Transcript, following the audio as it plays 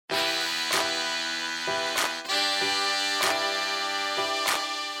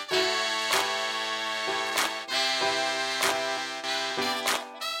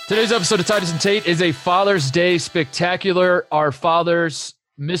Today's episode of Titus and Tate is a Father's Day spectacular. Our fathers,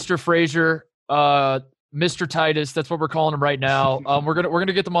 Mr. Frazier, Mr. Titus, that's what we're calling them right now. We're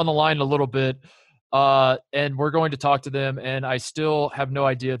gonna get them on the line in a little bit, and we're going to talk to them. And I still have no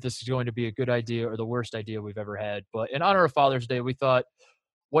idea if this is going to be a good idea or the worst idea we've ever had. But in honor of Father's Day, we thought,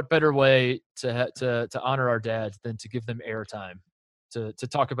 what better way to honor our dads than to give them airtime to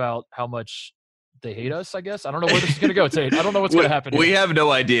talk about how much they hate us, I guess. I don't know where this is going to go, Tate. I don't know what's going to happen. We have no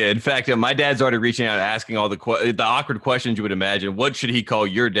idea. In fact, my dad's already reaching out, asking all the awkward questions you would imagine. What should he call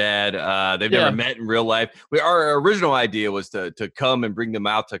your dad? They've never met in real life. Our original idea was to come and bring them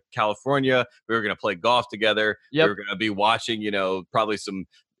out to California. We were going to play golf together. We were going to be watching, probably some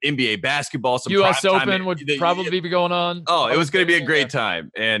NBA basketball, some U.S. Open would probably be going on. Oh, it was going to be a great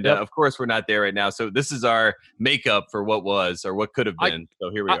time. And of course, we're not there right now. So this is our makeup for what was or what could have been. So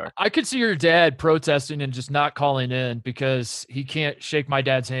here we are. I could see your dad protesting and just not calling in because he can't shake my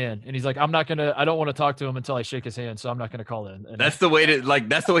dad's hand. And he's like, I don't want to talk to him until I shake his hand. So I'm not going to call in. And that's the way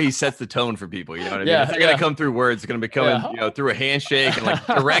that's the way he sets the tone for people. You know what I mean? It's not going to come through words. It's going to be coming, through a handshake and like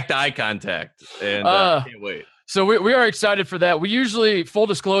direct eye contact. And can't wait. So we are excited for that. We usually, full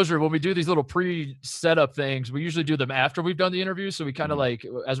disclosure, when we do these little pre-setup things, we usually do them after we've done the interview. So we kind of like,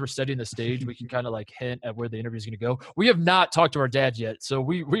 as we're setting the stage, we can kind of like hint at where the interview is going to go. We have not talked to our dad yet. So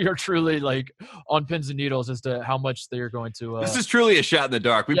we are truly like on pins and needles as to how much they're going to. This is truly a shot in the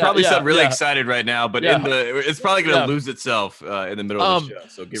dark. We probably sound really excited right now, but it's probably going to lose itself in the middle of the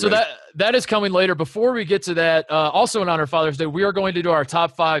show. So that is coming later. Before we get to that, also in honor of Father's Day, we are going to do our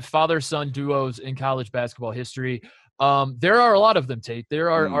top 5 father-son duos in college basketball history. There are a lot of them, Tate.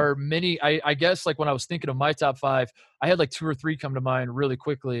 There are many. I guess like when I was thinking of my top 5, I had like 2 or 3 come to mind really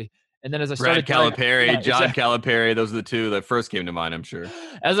quickly. And then as I started, Brad Calipari, John Calipari, those are the 2 that first came to mind, I'm sure.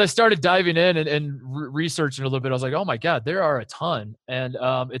 As I started diving in and researching a little bit, I was like, oh my God, there are a ton. And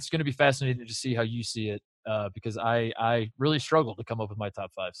it's going to be fascinating to see how you see it. Because I really struggled to come up with my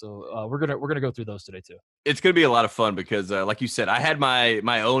top 5. So we're gonna go through those today too. It's gonna be a lot of fun because like you said, I had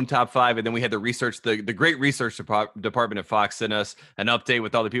my own top 5, and then we had the research, the great research department at Fox sent us an update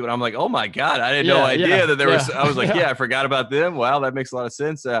with all the people, and I'm like, oh my God, I had no idea that there was. I was like, I forgot about them. Wow, that makes a lot of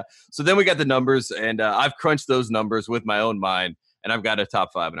sense. So then we got the numbers, and I've crunched those numbers with my own mind. And I've got a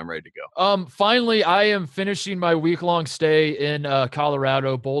top 5, and I'm ready to go. Finally, I am finishing my week-long stay in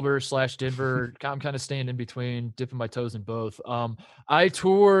Colorado, Boulder/Denver. I'm kind of staying in between, dipping my toes in both. I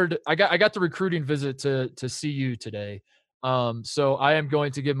toured. I got the recruiting visit to CU today. So I am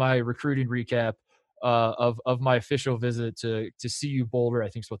going to give my recruiting recap of my official visit to CU Boulder. I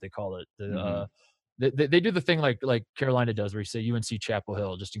think is what they call it. They do the thing like Carolina does, where you say UNC Chapel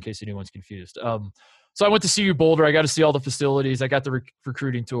Hill, just in case anyone's confused. So I went to CU Boulder. I got to see all the facilities. I got the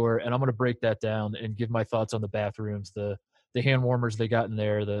recruiting tour, and I'm going to break that down and give my thoughts on the bathrooms, the hand warmers they got in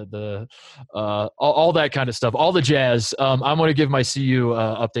there, all that kind of stuff, all the jazz. I'm going to give my CU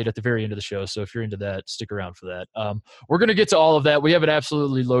update at the very end of the show. So if you're into that, stick around for that. We're going to get to all of that. We have an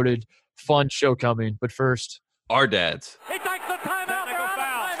absolutely loaded, fun show coming. But first, our dads. He takes the timeout. Technical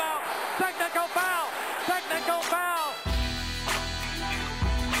foul. Timeout. Technical foul. Technical foul.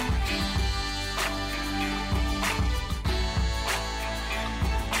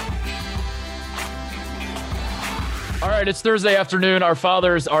 All right, it's Thursday afternoon. Our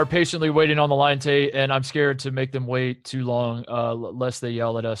fathers are patiently waiting on the line, Tate, and I'm scared to make them wait too long, lest they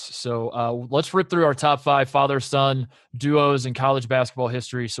yell at us. So let's rip through our top 5 father-son duos in college basketball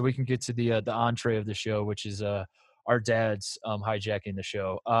history so we can get to the entree of the show, which is our dads hijacking the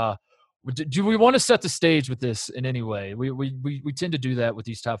show. Do we want to set the stage with this in any way? We tend to do that with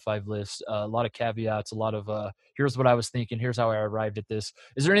these top 5 lists. A lot of caveats, a lot of here's what I was thinking, here's how I arrived at this.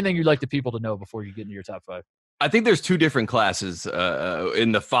 Is there anything you'd like the people to know before you get into your top 5? I think there's 2 different classes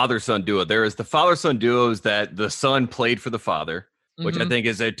in the father-son duo. There is the father-son duos that the son played for the father, which I think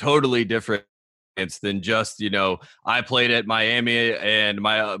is a totally different than just, I played at Miami and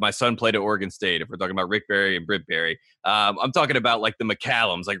my son played at Oregon State. If we're talking about Rick Barry and Britt Barry, I'm talking about like the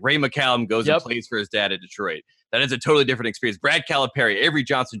McCallums, like Ray McCallum goes and plays for his dad at Detroit. That is a totally different experience. Brad Calipari, Avery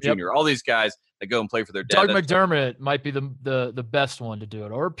Johnson Jr., all these guys that go and play for their dad. Doug McDermott might be the best one to do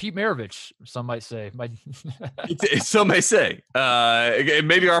it, or Pete Maravich, some might say. Some may say.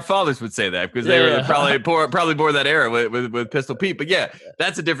 Maybe our fathers would say that because they were probably born that era with Pistol Pete. But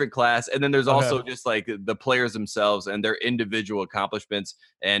that's a different class. And then there's also just like the players themselves and their individual accomplishments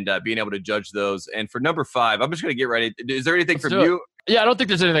and being able to judge those. And for number 5, I'm just going to get right. Is there anything from you? Yeah, I don't think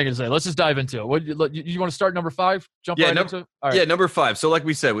there's anything to say. Let's just dive into it. What you want to start number 5? Jump right into it? All right. Yeah, number 5. So like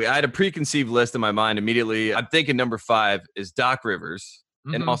we said, I had a preconceived list in my mind immediately. I'm thinking number 5 is Doc Rivers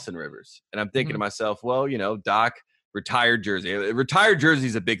and Austin Rivers. And I'm thinking to myself, well, Doc retired jersey. Retired jersey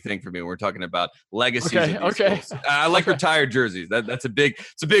is a big thing for me when we're talking about legacies. Okay. I like retired jerseys. It's a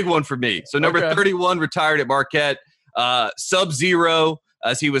big one for me. So number 31 retired at Marquette. Sub-Zero,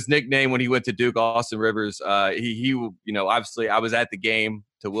 as he was nicknamed when he went to Duke, Austin Rivers. He obviously I was at the game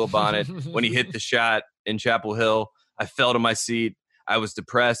to Will Bonnet when he hit the shot in Chapel Hill. I fell to my seat. I was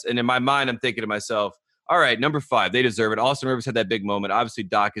depressed. And in my mind, I'm thinking to myself, all right, number 5, they deserve it. Austin Rivers had that big moment. Obviously,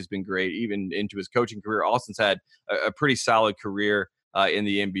 Doc has been great, even into his coaching career. Austin's had a pretty solid career in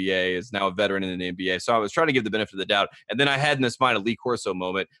the NBA, is now a veteran in the NBA. So I was trying to give the benefit of the doubt. And then I had in this mind a Lee Corso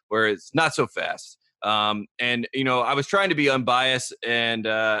moment where it's not so fast. And, I was trying to be unbiased, and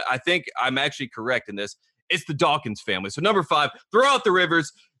I think I'm actually correct in this. It's the Dawkins family. So number 5, throw out the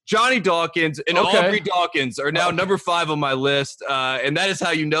Rivers. Johnny Dawkins and Aubrey Dawkins are now number 5 on my list. And that is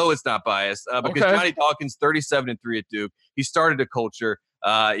how you know it's not biased because Johnny Dawkins, 37-3 at Duke. He started a culture.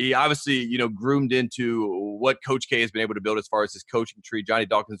 He obviously, groomed into what Coach K has been able to build as far as his coaching tree. Johnny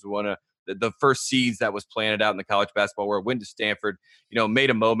Dawkins was one of the first seeds that was planted out in the college basketball world, went to Stanford, made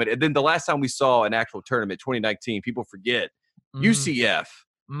a moment. And then the last time we saw an actual tournament, 2019, people forget, UCF,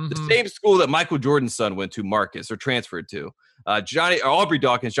 the same school that Michael Jordan's son went to, Marcus, or transferred to. Aubrey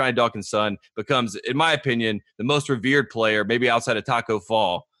Dawkins, Johnny Dawkins' son, becomes, in my opinion, the most revered player, maybe outside of Taco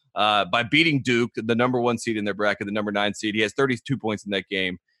Fall, by beating Duke, the number 1 seed in their bracket, the number 9 seed. He has 32 points in that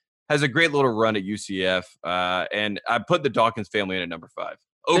game, has a great little run at UCF, and I put the Dawkins family in at number 5.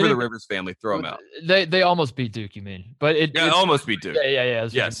 Over the Rivers family, throw them out. They almost beat Duke, you mean? But it almost beat Duke. Yeah.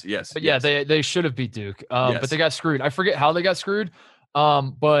 Yes. But they should have beat Duke. But they got screwed. I forget how they got screwed.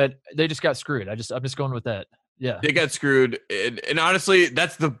 But they just got screwed. I'm just going with that. Yeah, they got screwed, and honestly,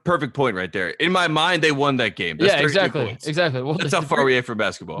 that's the perfect point right there. In my mind, they won that game. That's exactly. Well, that's how far we are from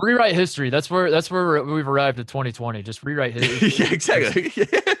basketball. Rewrite history. That's where we've arrived at 2020. Just rewrite history. Yeah, exactly.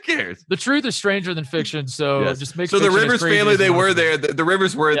 Who cares? The truth is stranger than fiction. So just make. So the Rivers family, they were there. The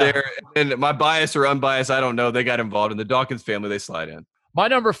Rivers were there, and my bias or unbiased, I don't know. They got involved, and the Dawkins family, they slide in. My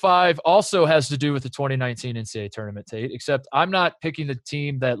number 5 also has to do with the 2019 NCAA tournament, Tate, except I'm not picking the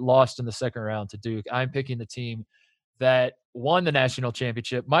team that lost in the second round to Duke. I'm picking the team that won the national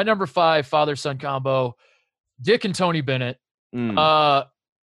championship. My number 5 father-son combo, Dick and Tony Bennett.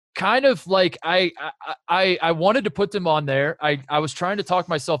 Kind of like I wanted to put them on there. I was trying to talk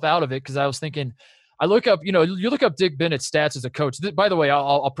myself out of it because I was thinking, I look up, you look up Dick Bennett's stats as a coach. By the way,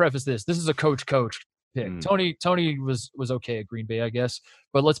 I'll preface this. This is a coach pick. Tony was okay at Green Bay, I guess,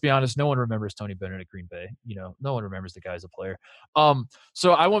 but let's be honest, no one remembers Tony Bennett at Green Bay. No one remembers the guy as a player.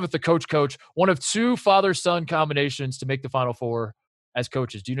 So I went with the coach, one of 2 father-son combinations to make the Final Four as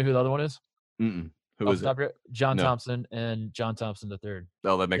coaches. Do you know who the other one is? Who is it? John Thompson and John Thompson III.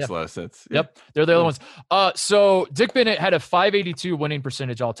 Oh, that makes a lot of sense. Yeah. Yep, they're the other ones. So Dick Bennett had a .582 winning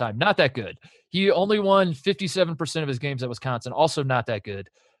percentage all time. Not that good. He only won 57% of his games at Wisconsin. Also not that good.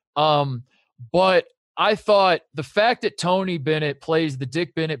 But I thought the fact that Tony Bennett plays the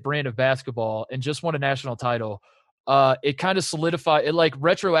Dick Bennett brand of basketball and just won a national title, it kind of solidified, it like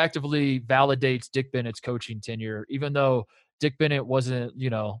retroactively validates Dick Bennett's coaching tenure, even though Dick Bennett wasn't,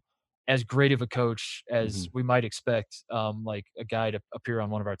 as great of a coach as we might expect, like a guy to appear on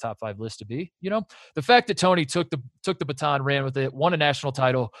one of our top 5 lists to be. The fact that Tony took the baton, ran with it, won a national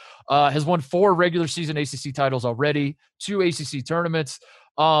title, has won 4 regular season ACC titles already, 2 ACC tournaments.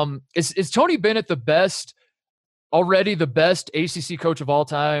 Is Tony Bennett the best ACC coach of all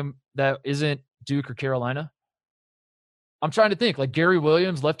time that isn't Duke or Carolina? I'm trying to think, like Gary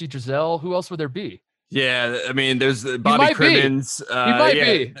Williams, Lefty Driesell. Who else would there be? Yeah, I mean, there's Bobby Crimmins. He might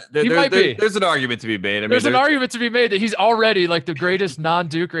be. There's an argument to be made. There's an argument to be made that he's already like the greatest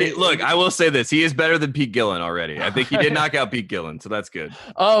non-Duke. Look, I will say this: he is better than Pete Gillen already. I think he did knock out Pete Gillen, so that's good.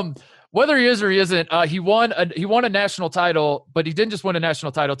 Whether he is or he isn't, he won a national title, but he didn't just win a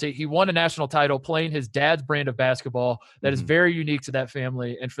national title. He won a national title playing his dad's brand of basketball that is very unique to that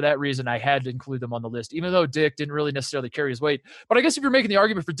family. And for that reason, I had to include them on the list, even though Dick didn't really necessarily carry his weight. But I guess if you're making the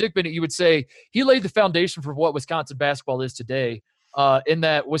argument for Dick Bennett, you would say he laid the foundation for what Wisconsin basketball is today, in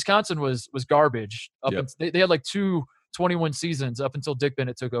that Wisconsin was garbage. They had like 2 21 seasons up until Dick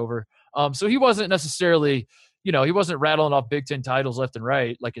Bennett took over. So he wasn't necessarily – he wasn't rattling off Big Ten titles left and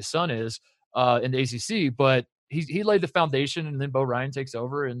right like his son is in the ACC, but he laid the foundation, and then Bo Ryan takes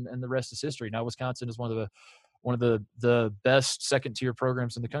over, and the rest is history. Now Wisconsin is one of the best second tier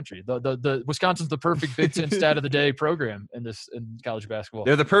programs in the country. The Wisconsin's the perfect Big Ten stat of the day program in college basketball.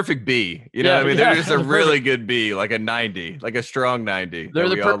 They're the perfect B. They're just a really good B, like a 90, like a strong 90. They're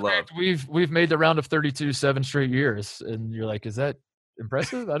the perfect. We've made the round of 32 7 straight years, and you're like, is that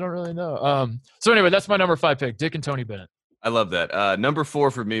impressive? I don't really know. So anyway, that's my number 5 pick, Dick and Tony Bennett. I love that. Number 4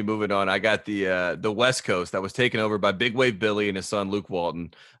 for me, moving on, I got the West Coast that was taken over by Big Wave Billy and his son Luke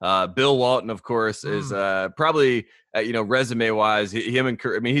Walton. Bill Walton, of course, is probably resume wise, him and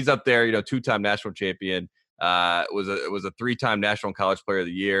Kurt, I mean, he's up there. 2-time national champion. Was a 3-time National College Player of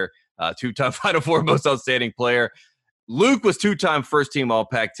the Year. 2-time Final Four Most Outstanding Player. Luke was 2-time first team All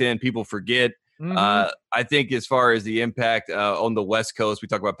Pac-10. People forget. I think as far as the impact on the West Coast, we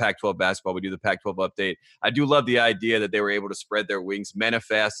talk about Pac-12 basketball. We do the Pac-12 update. I do love the idea that they were able to spread their wings,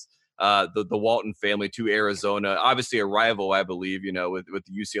 manifest the Walton family to Arizona. Obviously a rival, I believe, with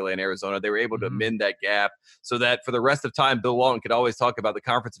UCLA and Arizona. They were able to mend that gap so that for the rest of time, Bill Walton could always talk about the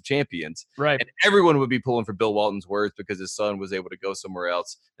Conference of Champions. Right. And everyone would be pulling for Bill Walton's words because his son was able to go somewhere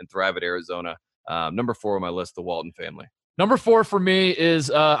else and thrive at Arizona. Number 4 on my list, the Walton family. Number 4 for me is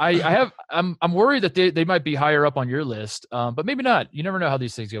I'm worried that they might be higher up on your list, but maybe not. You never know how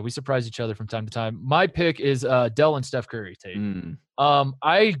these things go. We surprise each other from time to time. My pick is Dell and Steph Curry. Tate.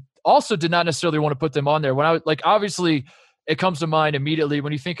 I also did not necessarily want to put them on there. When obviously it comes to mind immediately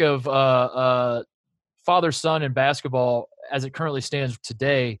when you think of father-son in basketball as it currently stands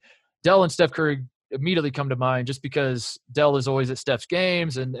today. Dell and Steph Curry immediately come to mind just because Dell is always at Steph's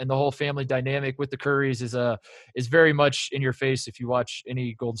games and the whole family dynamic with the Currys is very much in your face if you watch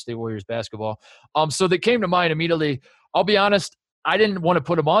any Golden State Warriors basketball. So that came to mind immediately. I'll be honest, I didn't want to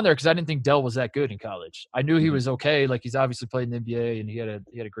put him on there because I didn't think Dell was that good in college. I knew he was okay. Like, he's obviously played in the NBA and he had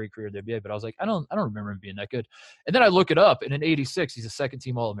a great career in the NBA, but I was like, I don't remember him being that good. And then I look it up, and in '86, he's a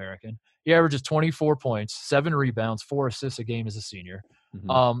second-team All-American. He averages 24 points, 7 rebounds, 4 assists a game as a senior.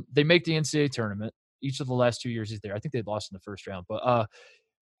 They make the NCAA tournament each of the last 2 years he's there. I think they lost in the first round, but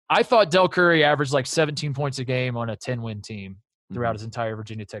I thought Dell Curry averaged like 17 points a game on a 10-win team throughout his entire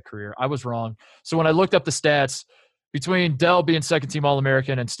Virginia Tech career. I was wrong. So when I looked up the stats, between Dell being second-team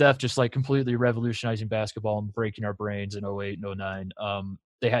All-American and Steph just like completely revolutionizing basketball and breaking our brains in 08 and 09,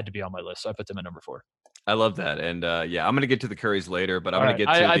 they had to be on my list. So I put them at number 4. I love that. And I'm going to get to the Currys later, but I'm going to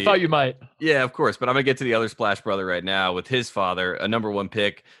get to I thought you might. Yeah, of course. But I'm going to get to the other Splash brother right now with his father, a number 1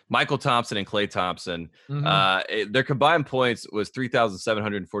 pick, Michael Thompson and Klay Thompson. Their combined points was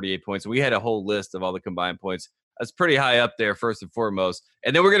 3,748 points. We had a whole list of all the combined points. That's pretty high up there, first and foremost.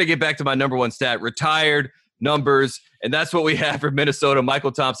 And then we're going to get back to my number 1 stat, retired numbers. And that's what we have for Minnesota.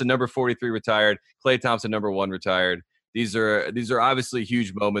 Michael Thompson, number 43, retired. Klay Thompson, number 1, retired. These are obviously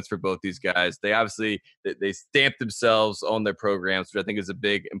huge moments for both these guys. They obviously they stamped themselves on their programs, which I think is a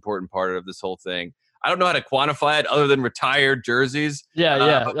big important part of this whole thing. I don't know how to quantify it other than retired jerseys.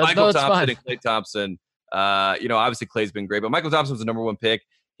 Yeah. But Michael Thompson and Klay Thompson, obviously Klay's been great, but Michael Thompson was the number 1 pick.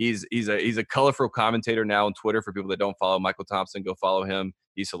 He's a colorful commentator now on Twitter. For people that don't follow Michael Thompson, go follow him.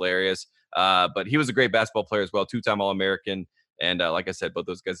 He's hilarious. But he was a great basketball player as well, 2-time All-American. And like I said, both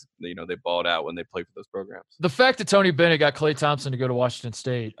those guys, they balled out when they played for those programs. The fact that Tony Bennett got Klay Thompson to go to Washington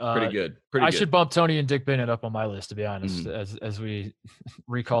State. Pretty good. I should bump Tony and Dick Bennett up on my list, to be honest, as we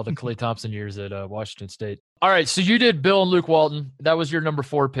recall the Klay Thompson years at Washington State. All right, so you did Bill and Luke Walton. That was your number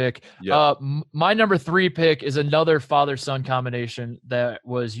 4 pick. Yep. My number 3 pick is another father-son combination that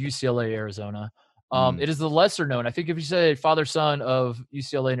was UCLA, Arizona. It is the lesser known. I think if you say father-son of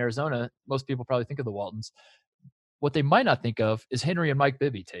UCLA and Arizona, most people probably think of the Waltons. What they might not think of is Henry and Mike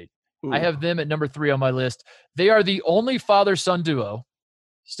Bibby, Tate. I have them at number 3 on my list. They are the only father-son duo.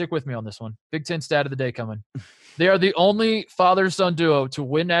 Stick with me on this one. Big Ten stat of the day coming. They are the only father-son duo to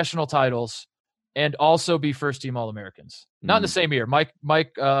win national titles and also be first-team All-Americans. Not in the same year. Mike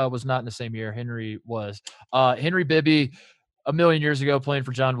was not in the same year. Henry was. Henry Bibby, a million years ago, playing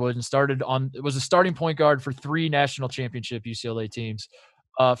for John Wooden, was a starting point guard for 3 national championship UCLA teams.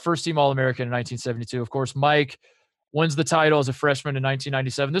 First-team All-American in 1972. Of course, Mike wins the title as a freshman in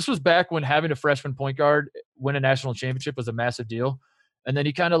 1997. This was back when having a freshman point guard win a national championship was a massive deal. And then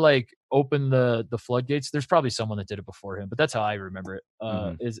he kind of like opened the floodgates. There's probably someone that did it before him, but that's how I remember it.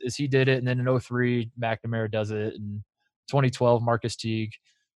 Is he did it, and then in 2003, McNamara does it, and 2012, Marcus Teague,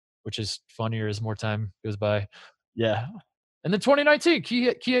 which is funnier as more time goes by. Yeah. And then 2019,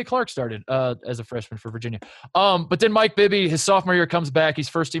 Kihei Clark started as a freshman for Virginia. But then Mike Bibby, his sophomore year, comes back. He's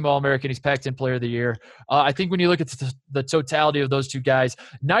first-team All-American. He's Pac-10 Player of the Year. I think when you look at the totality of those 2 guys,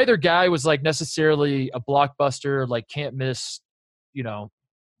 neither guy was like necessarily a blockbuster, like can't miss,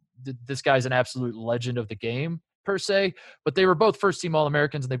 this guy's an absolute legend of the game per se. But they were both first-team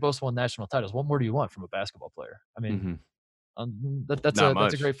All-Americans, and they both won national titles. What more do you want from a basketball player? I mean, that's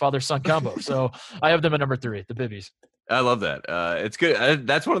a great father-son combo. So I have them at number 3, the Bibbies. I love that. It's good.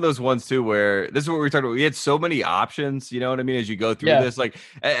 That's one of those ones too, where this is what we were talking about. We had so many options, you know what I mean? As you go through Yeah. this, like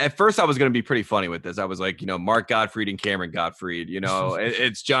at first I was going to be pretty funny with this. I was like, Mark Gottfried and Cameron Gottfried,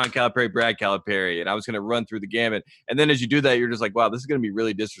 it's John Calipari, Brad Calipari. And I was going to run through the gamut. And then as you do that, you're just like, wow, this is going to be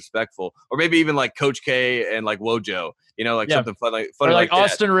really disrespectful. Or maybe even like Coach K and like Wojo, something funny or like that.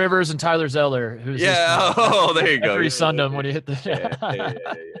 Austin Rivers and Tyler Zeller. Who's there you go. Every Sundom when you hit the.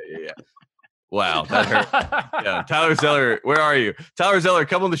 Yeah. Wow, that hurt. Yeah, Tyler Zeller, where are you? Tyler Zeller,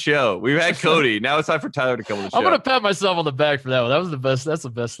 come on the show. We've had Cody. Now it's time for Tyler to come on the show. I'm gonna pat myself on the back for that one. That was the best. That's the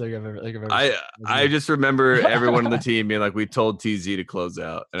best thing I've ever. I just remember everyone on the team being like, "We told TZ to close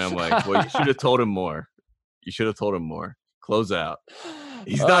out," and I'm like, "Well, you should have told him more. You should have told him more. Close out."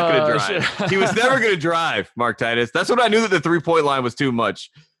 He's not going to drive. He was never going to drive, Mark Titus. That's when I knew that the 3-point line was too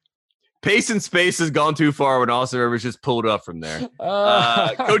much. Pace and space has gone too far when Austin Rivers just pulled up from there.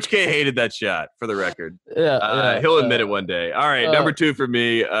 Coach K hated that shot, for the record. He'll admit it one day. All right, number 2 for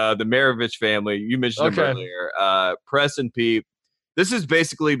me, the Maravich family. You mentioned them earlier. Press and Pete. This is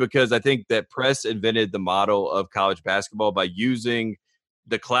basically because I think that Press invented the model of college basketball by using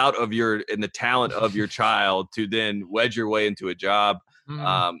the clout of and the talent of your child to then wedge your way into a job.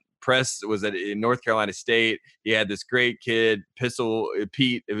 Press was in North Carolina State. He had this great kid, Pistol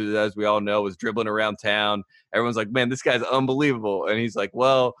Pete, as we all know, was dribbling around town. Everyone's like, man, this guy's unbelievable. And he's like,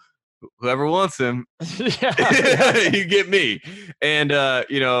 well, whoever wants him, you get me. And,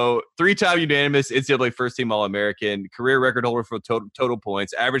 3-time unanimous NCAA first-team All-American, career record holder for total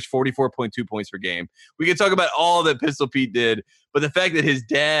points, averaged 44.2 points per game. We can talk about all that Pistol Pete did, but the fact that his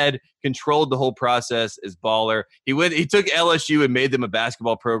dad controlled the whole process is baller. He took LSU and made them a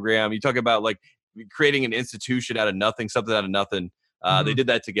basketball program. You talk about like creating an institution out of nothing, something out of nothing. They did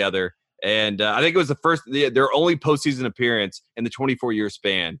that together. And I think it was their only postseason appearance in the 24-year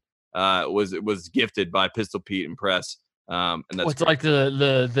span was gifted by Pistol Pete and Press. And that's what's like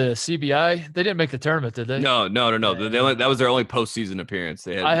the CBI. They didn't make the tournament, did they? No. That was their only postseason appearance.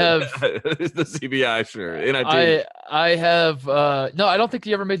 They had. I have the CBI, sure. I have. No, I don't think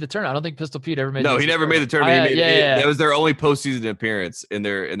he ever made the tournament. I don't think Pistol Pete ever made. No, he never made the tournament. That was their only postseason appearance in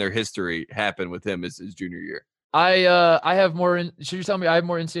their history. Happened with him his junior year. I have more. Should you tell me I have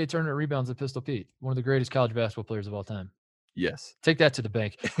more NCAA tournament rebounds than Pistol Pete, one of the greatest college basketball players of all time? Yes. Take that to the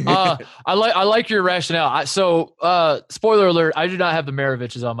bank. I like your rationale. Spoiler alert, I do not have the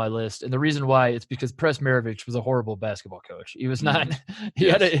Maraviches on my list. And the reason why it's because Press Maravich was a horrible basketball coach. He was not,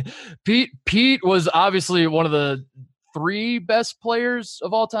 Pete was obviously one of the 3 best players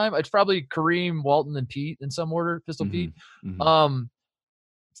of all time. It's probably Kareem, Walton, and Pete in some order, Pistol Pete.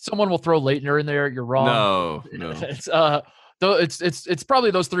 Someone will throw Leitner in there. You're wrong. No. It's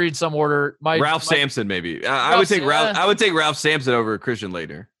probably those 3 in some order. Ralph Sampson, maybe. I would take Ralph Sampson over Christian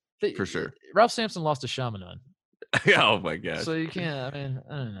Leitner for sure. Ralph Sampson lost to Chaminade. Oh my gosh. So you can't. I mean,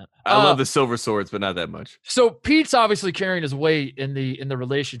 I don't know. I love the silver swords, but not that much. So Pete's obviously carrying his weight in the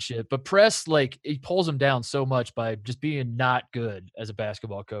relationship, but Press, like, he pulls him down so much by just being not good as a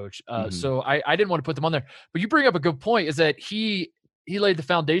basketball coach. So I didn't want to put them on there. But you bring up a good point. Is that he laid the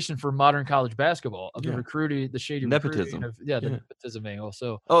foundation for modern college basketball of the recruiting, the shady nepotism. The nepotism angle.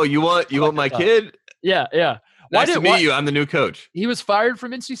 So, you want my kid? Yeah. Nice to meet you. I'm the new coach. He was fired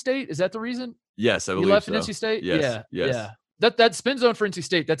from NC State. Is that the reason? Yes, I believe he left so. in NC State. Yes. Yeah. That spin zone for NC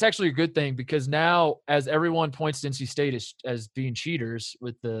State. That's actually a good thing because now, as everyone points to NC State as being cheaters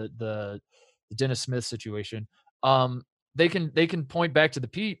with the Dennis Smith situation, they can point back to the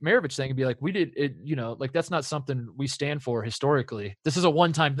Pete Maravich thing and be like, we did it, like that's not something we stand for historically. This is a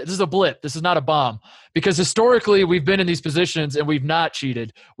one-time, this is a blip. This is not a bomb because historically we've been in these positions and we've not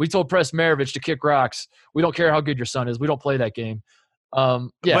cheated. We told Press Maravich to kick rocks. We don't care how good your son is. We don't play that game.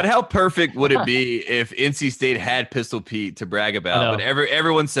 But how perfect would it be if NC State had Pistol Pete to brag about? But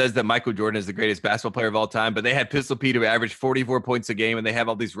everyone says that Michael Jordan is the greatest basketball player of all time, but they had Pistol Pete who averaged 44 points a game, and they have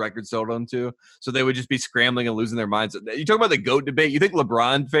all these records sold on to. So they would just be scrambling and losing their minds. You talk about the GOAT debate. You think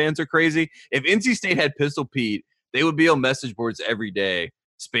LeBron fans are crazy? If NC State had Pistol Pete, they would be on message boards every day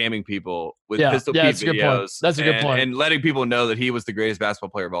spamming people with Pistol Pete videos. That's a good point. And letting people know that he was the greatest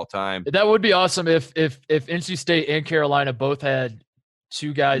basketball player of all time. That would be awesome if NC State and Carolina both had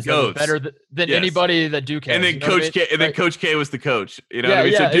 2 guys that were better than anybody that Duke has. And then Coach K was the coach. So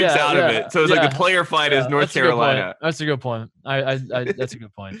Duke's out of it. So it's like the player fight is North Carolina. That's a good point. That's a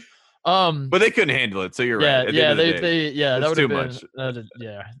good point. But they couldn't handle it. So you're right. That would too have much.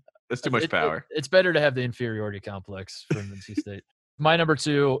 That's too much power. It's better to have the inferiority complex from NC State. My number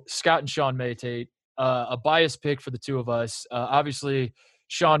 2, Scott and Sean May Tate. A biased pick for the 2 of us. Obviously,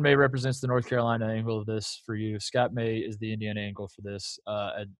 Sean May represents the North Carolina angle of this for you. Scott May is the Indiana angle for this.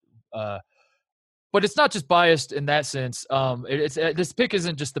 but it's not just biased in that sense. This pick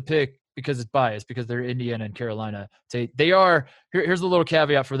isn't just the pick because it's biased, because they're Indiana and Carolina. They are here's a little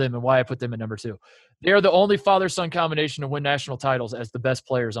caveat for them and why I put them at number 2. They are the only father-son combination to win national titles as the best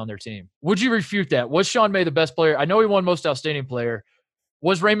players on their team. Would you refute that? Was Sean May the best player? I know he won most outstanding player.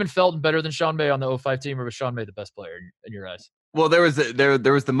 Was Raymond Felton better than Sean May on the 05 team, or was Sean May the best player in your eyes? Well, there was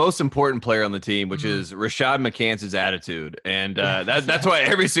the most important player on the team, which is Rashad McCants' attitude, and that's why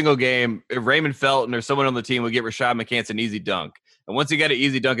every single game, if Raymond Felton or someone on the team would get Rashad McCants an easy dunk, and once he got an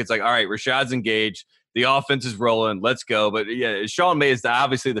easy dunk, it's like, all right, Rashad's engaged, the offense is rolling, let's go. But yeah, Sean May is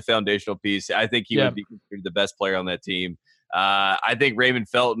obviously the foundational piece. I think he would be considered the best player on that team. I think Raymond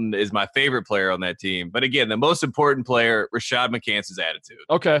Felton is my favorite player on that team. But again, the most important player, Rashad McCants' attitude.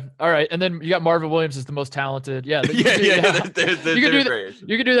 Okay. All right. And then you got Marvin Williams as the most talented. Yeah. You can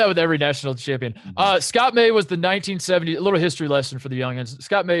do that with every national champion. Scott May was the 1970, a little history lesson for the youngins.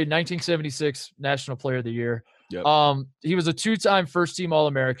 Scott May, 1976 National Player of the Year. Yep. He was a 2-time first-team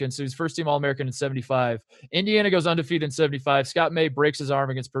All-American, so he's first-team All-American in 75. Indiana goes undefeated in 75. Scott May breaks his arm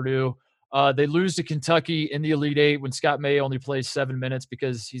against Purdue. They lose to Kentucky in the Elite Eight when Scott May only plays 7 minutes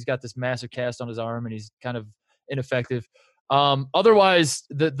because he's got this massive cast on his arm and he's kind of ineffective. Otherwise,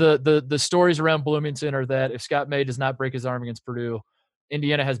 the stories around Bloomington are that if Scott May does not break his arm against Purdue,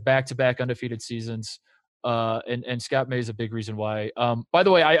 Indiana has back-to-back undefeated seasons. And Scott May is a big reason why. By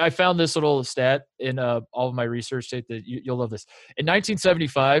the way, I found this little stat in all of my research tape that you'll love this. In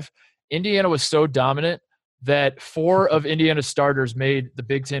 1975, Indiana was so dominant that 4 of Indiana's starters made the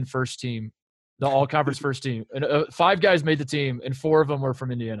Big Ten first team, the all-conference first team. And 5 guys made the team, and 4 of them were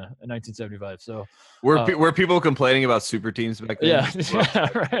from Indiana in 1975. So were people complaining about super teams back then? Yeah,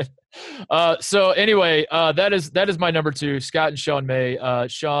 right. So anyway, that is my number 2, Scott and Sean May.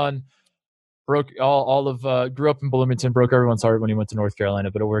 Sean broke grew up in Bloomington, broke everyone's heart when he went to North Carolina,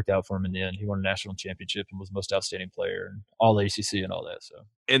 but it worked out for him in the end. He won a national championship and was most outstanding player and all ACC and all that. So,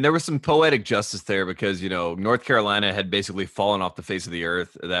 and there was some poetic justice there because, North Carolina had basically fallen off the face of the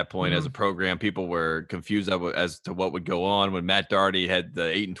earth at that point as a program. People were confused as to what would go on when Matt Doherty had the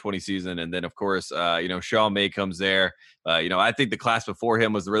 8-20 season. And then of course, Sean May comes there. I think the class before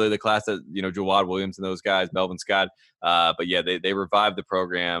him was really the class that, Jawad Williams and those guys, Melvin Scott. But yeah, they revived the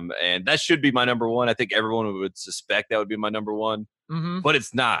program, and that should be my number 1. I think everyone would suspect that would be my number 1, but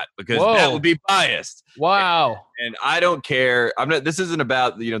it's not, because that would be biased. Wow. And I don't care. This isn't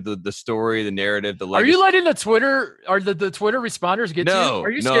about the story, the narrative, the legacy. Are you letting the Twitter responders get to you?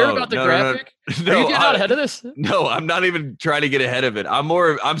 Are you scared about the graphic? No, are you getting out ahead of this? No, I'm not even trying to get ahead of it.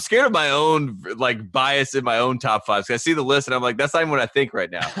 I'm scared of my own bias in my own top 5. So I see the list and I'm like, that's not even what I think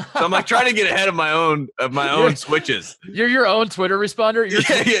right now. So I'm trying to get ahead of my own switches. You're your own Twitter responder.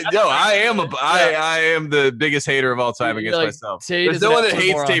 No, I am the biggest hater of all time against myself. There's no one that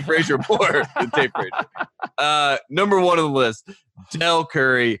hates Tate Frazier more than Tate Frazier. Number 1 on the list, Dell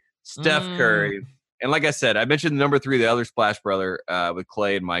Curry, Steph Curry. And like I said, I mentioned number 3, the other Splash brother with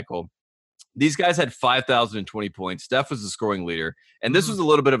Clay and Michael. These guys had 5,020 points. Steph was the scoring leader. And this was a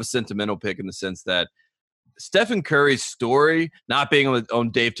little bit of a sentimental pick in the sense that Stephen Curry's story, not being on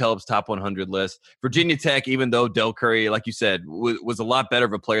Dave Tellep's top 100 list, Virginia Tech, even though Dell Curry, like you said, was a lot better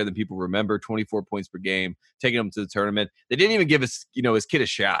of a player than people remember, 24 points per game, taking him to the tournament. They didn't even give his kid a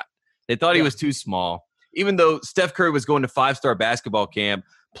shot. They thought he was too small. Even though Steph Curry was going to 5-star basketball camp,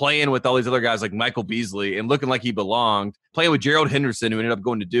 playing with all these other guys like Michael Beasley and looking like he belonged, playing with Gerald Henderson, who ended up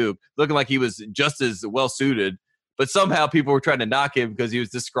going to Duke, looking like he was just as well-suited. But somehow people were trying to knock him because he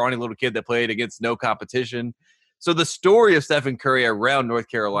was this scrawny little kid that played against no competition. So the story of Stephen Curry around North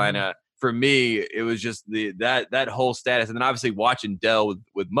Carolina, for me, it was just that whole status. And then obviously watching Dell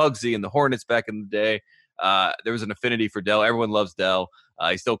with Muggsy and the Hornets back in the day, there was an affinity for Dell. Everyone loves Dell.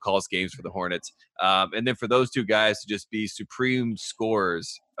 He still calls games for the Hornets. And then for those two guys to just be supreme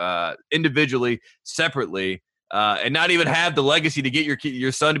scorers individually, separately, and not even have the legacy to get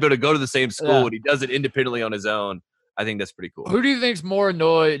your son to be able to go to the same school, and he does it independently on his own. I think that's pretty cool. Who do you think's more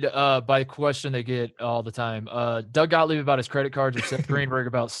annoyed by a question they get all the time? Doug Gottlieb about his credit cards, or Seth Greenberg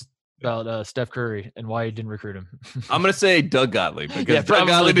about Steph Curry and why he didn't recruit him? I'm going to say Doug Gottlieb, because Doug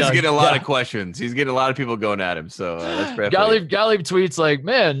Gottlieb is getting a lot of questions. He's getting a lot of people going at him. So that's pretty Gottlieb tweets like,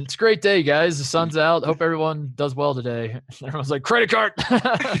 "Man, it's a great day, guys. The sun's out. Hope everyone does well today." And everyone's like, "Credit card."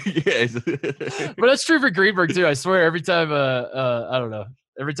 Yes. But that's true for Greenberg too. I swear, every time I don't know.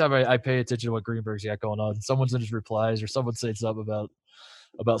 Every time I pay attention to what Greenberg's got going on, someone's in his replies or someone saying something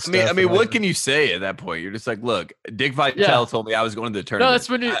about stuff. I mean, what can you say at that point? You're just like, look, Dick Vitale told me I was going to the tournament.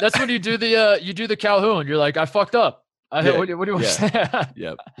 No, that's when you do the Calhoun. You're like, I fucked up. Yeah, what do you want to say?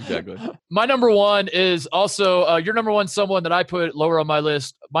 Yep, exactly. My number one is also your number one, someone that I put lower on my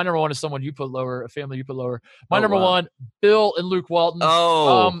list. My number one is someone you put lower, a family you put lower. My number one, Bill and Luke Walton.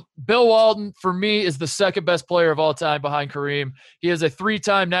 Bill Walton, for me, is the second best player of all time behind Kareem. He is a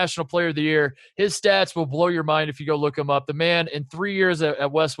 3-time National Player of the Year. His stats will blow your mind if you go look him up. The man, in 3 years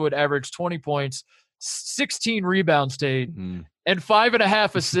at Westwood, averaged 20 points, 16 rebounds, Tate, and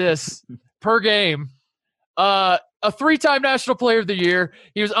 5.5 assists per game. A 3-time National Player of the Year.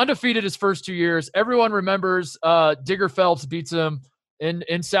 He was undefeated his first 2 years. Everyone remembers Digger Phelps beats him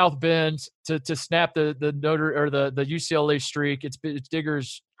in South Bend to snap the UCLA streak. It's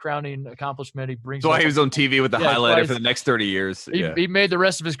Digger's crowning accomplishment. He brings. That's why he was on TV with the highlighter for the next 30 years. He made the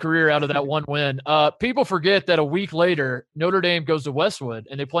rest of his career out of that one win. People forget that a week later, Notre Dame goes to Westwood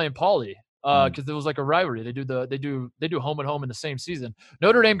and they play in Pauley. Because it was like a rivalry. They do home and home in the same season.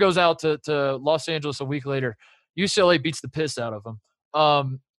 Notre Dame goes out to Los Angeles a week later. UCLA beats the piss out of them.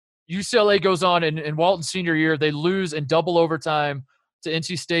 UCLA goes on in Walton's senior year. They lose in double overtime to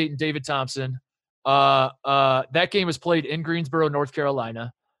NC State and David Thompson. That game was played in Greensboro, North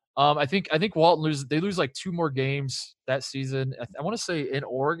Carolina. I think Walton lose like 2 more games that season. I want to say in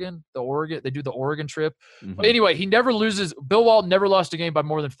Oregon. They do the Oregon trip. But anyway, he never loses. Bill Walton never lost a game by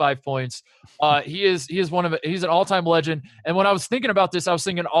more than 5 points. He's an all-time legend. And when I was thinking about this, I was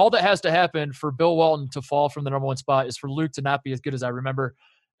thinking all that has to happen for Bill Walton to fall from the number 1 spot is for Luke to not be as good as I remember.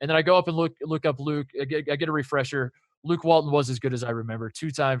 And then I go up and look up Luke. I get a refresher. Luke Walton was as good as I remember.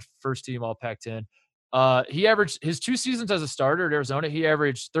 2-time first team All Pac-10. He averaged his 2 seasons as a starter at Arizona. He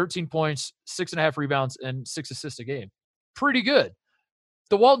averaged 13 points, 6.5 rebounds, and 6 assists a game. Pretty good.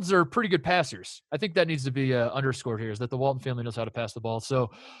 The Waltons are pretty good passers. I think that needs to be underscored here, is that the Walton family knows how to pass the ball. So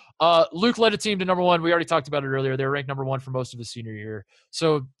Luke led a team to number 1. We already talked about it earlier. They were ranked number 1 for most of his senior year.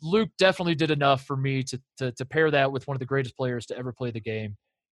 So Luke definitely did enough for me to pair that with one of the greatest players to ever play the game.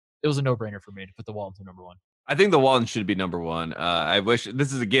 It was a no-brainer for me to put the Waltons at number 1. I think the Walton should be number 1. I wish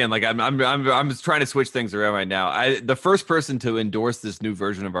this is again like I'm just trying to switch things around right now. The first person to endorse this new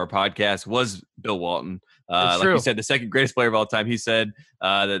version of our podcast was Bill Walton. Like you said, the second greatest player of all time. He said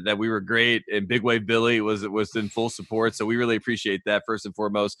that we were great, and Big Wave Billy was in full support. So we really appreciate that first and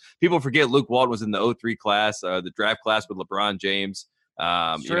foremost. People forget Luke Walton was in the 03 class, the draft class with LeBron James.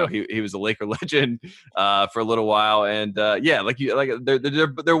 He was a Laker legend for a little while, and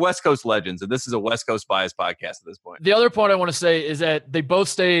they're West Coast legends, and this is a West Coast bias podcast at this point. The other point I want to say is that they both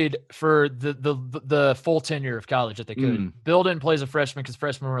stayed for the full tenure of college that they could. Bill didn't play as a freshman because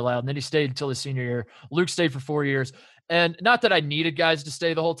freshmen were allowed, and then he stayed until his senior year. Luke stayed for 4 years. And not that I needed guys to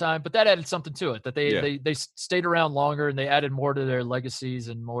stay the whole time, but that added something to it, that they stayed around longer and they added more to their legacies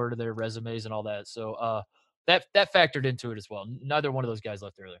and more to their resumes and all that. So that factored into it as well. Neither one of those guys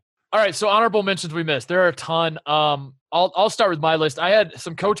left early. All right, so honorable mentions we missed. There are a ton. I'll start with my list. I had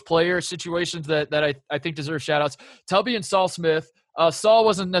some coach-player situations that I think deserve shout-outs. Tubby and Saul Smith. Saul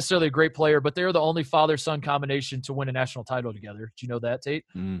wasn't necessarily a great player, but they're the only father-son combination to win a national title together. Do you know that, Tate?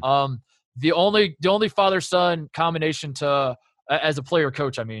 The only father-son combination to as a player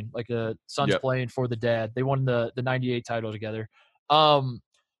coach, I mean, like a son's playing for the dad. They won the 98 title together.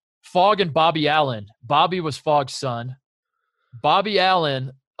 Fogg and Bobby Allen. Bobby was Fogg's son. Bobby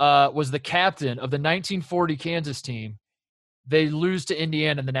Allen was the captain of the 1940 Kansas team. They lose to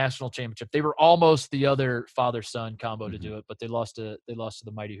Indiana in the national championship. They were almost the other father-son combo to do it, but they lost to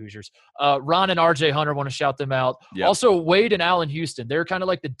the mighty Hoosiers. Ron and RJ Hunter, want to shout them out. Yep. Also, Wade and Allen Houston. They're kind of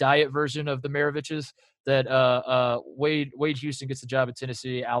like the diet version of the Maraviches. That Wade Houston gets the job at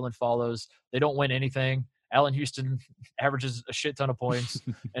Tennessee. Allen follows. They don't win anything. Allen Houston averages a shit ton of points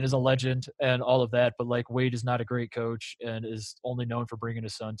and is a legend and all of that. But like Wade is not a great coach and is only known for bringing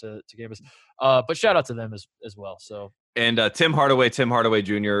his son to campus. But shout out to them as well. So. And Tim Hardaway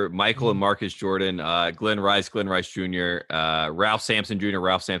Jr., Michael and Marcus Jordan, Glenn Rice Jr., Ralph Sampson Jr.,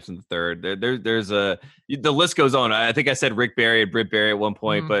 Ralph Sampson III. There's the list goes on. I think I said Rick Barry and Britt Barry at one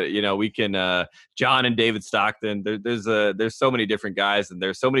point, but we can John and David Stockton. There's so many different guys, and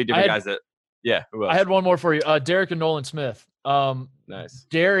there's so many different guys that. Yeah, who else? I had one more for you. Derek and Nolan Smith. Nice.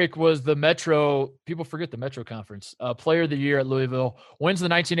 Derek was the Metro. People forget the Metro Conference Player of the Year at Louisville. Wins the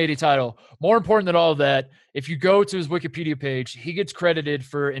 1980 title. More important than all of that, if you go to his Wikipedia page, he gets credited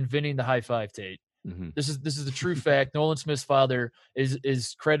for inventing the high five, Tate. This is a true fact. Nolan Smith's father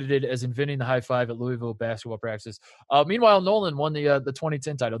is credited as inventing the high five at Louisville basketball practice. Meanwhile, Nolan won the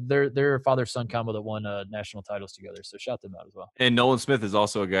 2010 title. They're father-son combo that won national titles together. So shout them out as well. And Nolan Smith is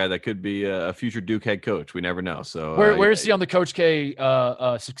also a guy that could be a future Duke head coach. We never know. So where is he on the Coach K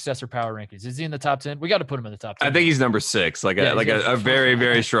successor power rankings? Is he in the top 10? We got to put him in the top 10. I think he's number 6, a very,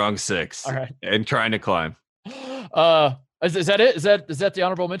 very strong 6. All right, and trying to climb. Is that it? Is that the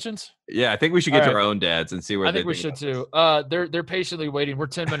honorable mentions? Yeah, I think we should get to our own dads and see where I think we should too. They're patiently waiting. We're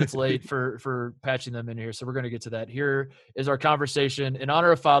 10 minutes late for patching them in here, so we're going to get to that. Here is our conversation in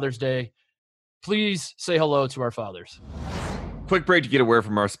honor of Father's Day. Please say hello to our fathers. Quick break to get away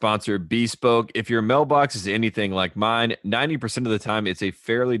from our sponsor, Bespoke. If your mailbox is anything like mine, 90% of the time it's a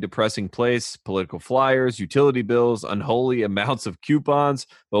fairly depressing place. Political flyers, utility bills, unholy amounts of coupons.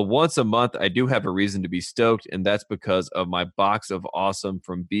 But once a month, I do have a reason to be stoked, and that's because of my box of awesome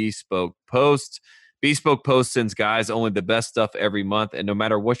from Bespoke Post. Bespoke Post sends guys only the best stuff every month, and no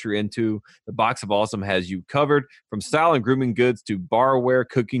matter what you're into, the Box of Awesome has you covered. From style and grooming goods to barware,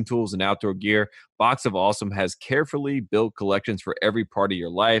 cooking tools, and outdoor gear, Box of Awesome has carefully built collections for every part of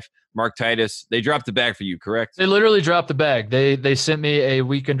your life. Mark Titus, they dropped the bag for you, correct? They literally dropped the bag. They sent me a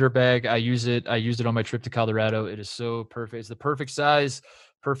weekender bag. I used it on my trip to Colorado. It is so perfect. It's the perfect size,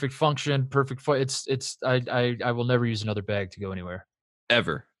 perfect function, perfect foot. I will never use another bag to go anywhere.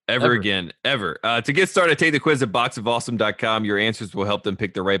 Ever again. To get started, take the quiz at boxofawesome.com. Your answers will help them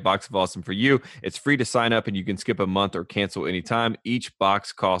pick the right Box of Awesome for you. It's free to sign up, and you can skip a month or cancel anytime. Each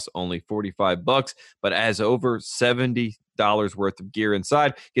box costs only $45, but has over $70 worth of gear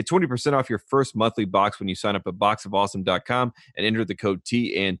inside. Get 20% off your first monthly box when you sign up at boxofawesome.com and enter the code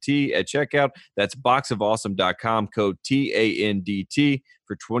TNT at checkout. That's boxofawesome.com, code TANDT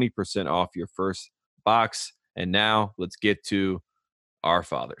for 20% off your first box. And now let's get to our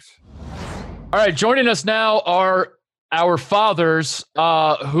fathers. All right, joining us now are our fathers,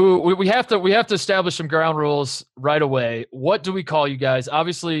 who we have to establish some ground rules right away. What do we call you guys?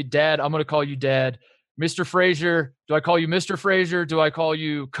 Obviously, Dad, I'm going to call you Dad. Mr. Frazier, do I call you Mr. Frazier? Do I call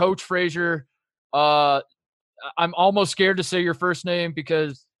you Coach Frazier? I'm almost scared to say your first name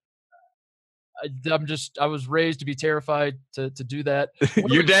because I was raised to be terrified to do that.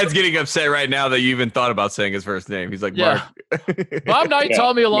 Your dad's getting upset right now that you even thought about saying his first name. He's like, Mark. Bob Knight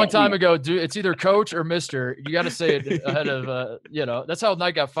told me a long time ago, dude, it's either Coach or Mr. You got to say it ahead of, that's how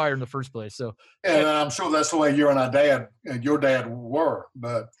Knight got fired in the first place. So, and I'm sure that's the way you and your dad were,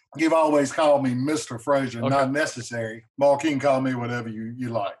 but you've always called me Mr. Frazier, okay. Not necessary. Mark, you can call me whatever you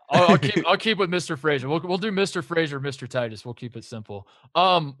like. I'll keep with Mr. Frazier. We'll do Mr. Frazier, Mr. Titus. We'll keep it simple.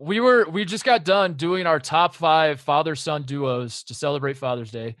 We just got done doing our top 5 father-son duos to celebrate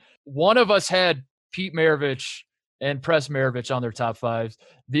Father's Day. One of us had Pete Maravich and Press Maravich on their top 5s.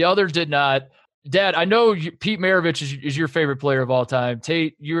 The other did not. Dad, I know Pete Maravich is your favorite player of all time.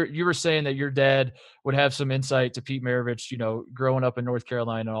 Tate, you were saying that your dad would have some insight to Pete Maravich, growing up in North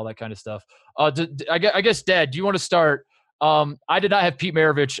Carolina and all that kind of stuff. I guess, Dad, do you want to start? I did not have Pete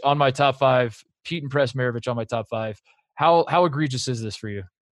Maravich on my top 5. Pete and Press Maravich on my top 5. How egregious is this for you?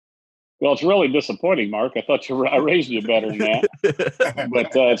 Well, it's really disappointing, Mark. I thought I raised you better than that. But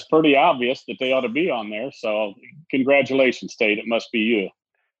it's pretty obvious that they ought to be on there. So congratulations, Tate. It must be you.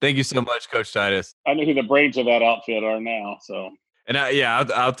 Thank you so much, Coach Titus. I know who the brains of that outfit are now. So, and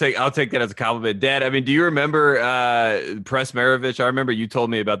I'll take that as a compliment, Dad. I mean, do you remember Press Maravich? I remember you told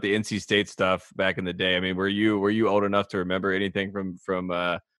me about the NC State stuff back in the day. I mean, were you old enough to remember anything from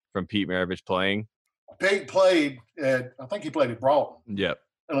Pete Maravich playing? Pete played I think he played at Broughton. Yep.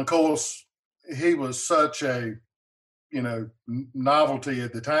 And of course, he was such a novelty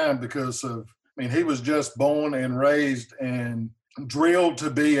at the time because he was just born and raised and drilled to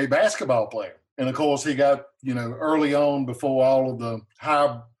be a basketball player. And of course, he got, early on, before all of the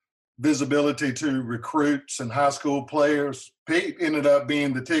high visibility to recruits and high school players, Pete ended up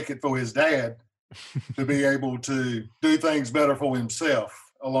being the ticket for his dad to be able to do things better for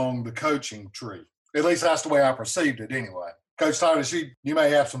himself along the coaching tree. At least that's the way I perceived it anyway. Coach Titus, you may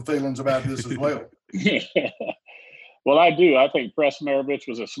have some feelings about this as well. Well, I do. I think Press Maravich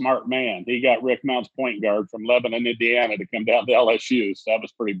was a smart man. He got Rick Mount's point guard from Lebanon, Indiana, to come down to LSU. So that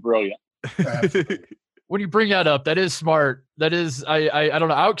was pretty brilliant. When you bring that up, that is smart. That is, I don't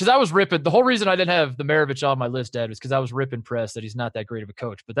know, because I was ripping. The whole reason I didn't have the Maravich on my list, Dad, was because I was ripping Press that he's not that great of a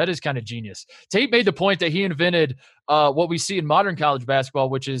coach. But that is kind of genius. Tate made the point that he invented what we see in modern college basketball,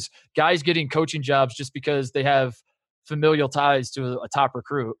 which is guys getting coaching jobs just because they have familial ties to a top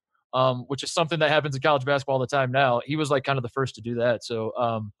recruit. Which is something that happens in college basketball all the time now. He was like kind of the first to do that. So,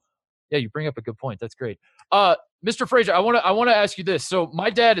 you bring up a good point. That's great. Mr. Frazier, I want to ask you this. So my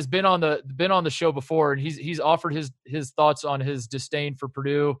dad has been on the show before, and he's offered his thoughts on his disdain for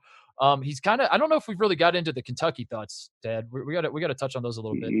Purdue. He's kind of, I don't know if we've really got into the Kentucky thoughts, Dad. We got to touch on those a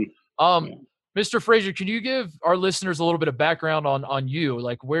little bit. Mr. Frazier, can you give our listeners a little bit of background on you,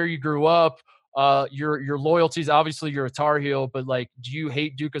 like where you grew up? Your loyalties, obviously you're a Tar Heel, but like, do you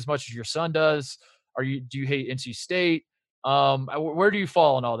hate Duke as much as your son does? Do you hate NC State? Where do you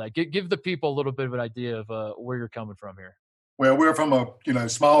fall in all that? Give the people a little bit of an idea of where you're coming from here. Well, we're from a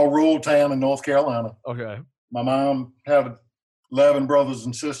small rural town in North Carolina. Okay. My mom had 11 brothers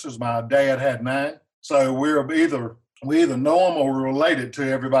and sisters. My dad had 9. So we either know them or we're related to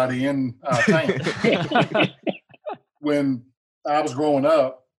everybody in our town. When I was growing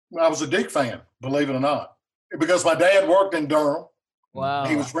up, I was a Duke fan, believe it or not, because my dad worked in Durham. Wow.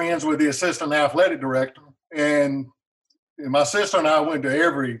 He was friends with the assistant athletic director. And my sister and I went to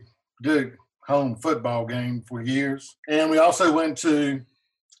every Duke home football game for years. And we also went to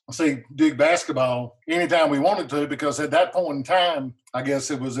see Duke basketball anytime we wanted to, because at that point in time, I guess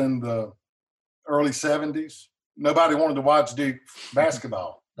it was in the early 70s, nobody wanted to watch Duke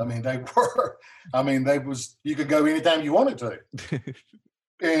basketball. I mean, you could go anytime you wanted to.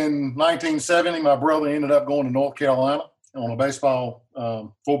 In 1970, my brother ended up going to North Carolina on a baseball,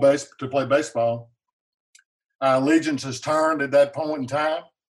 full base to play baseball. Our allegiances turned at that point in time,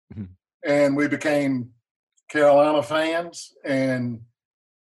 and we became Carolina fans. And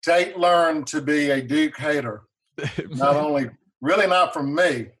Tate learned to be a Duke hater, really not from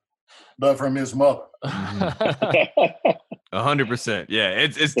me, but from his mother. 100%. Yeah,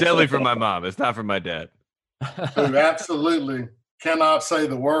 it's definitely from my mom. It's not from my dad. Who absolutely cannot say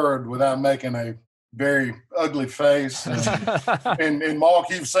the word without making a very ugly face. And Mark,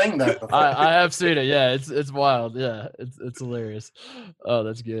 you've seen that before. I have seen it. Yeah, it's wild. Yeah, it's hilarious. Oh,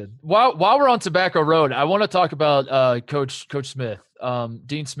 that's good. While we're on Tobacco Road, I want to talk about Coach Smith,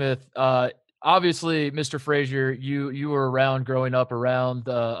 Dean Smith. Obviously, Mr. Frazier, you were around growing up around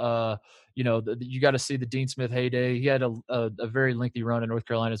you got to see the Dean Smith heyday. He had a very lengthy run in North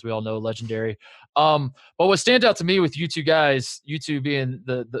Carolina, as we all know, legendary. But what stands out to me with you two guys, you two being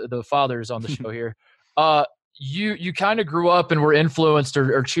the fathers on the show here, you kind of grew up and were influenced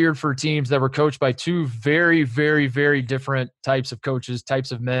or cheered for teams that were coached by two very, very, very different types of coaches,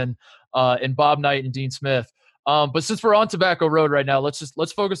 types of men, in Bob Knight and Dean Smith. But since we're on Tobacco Road right now,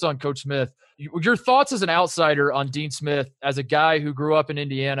 let's focus on Coach Smith. Your thoughts as an outsider on Dean Smith, as a guy who grew up in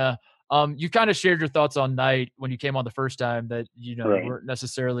Indiana. You kind of shared your thoughts on Knight when you came on the first time that, Right. you weren't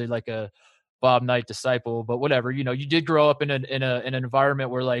necessarily like a Bob Knight disciple, but whatever, you did grow up in an environment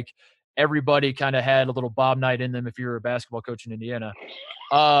where like everybody kind of had a little Bob Knight in them if you were a basketball coach in Indiana.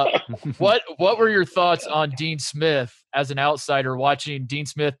 What were your thoughts on Dean Smith as an outsider, watching Dean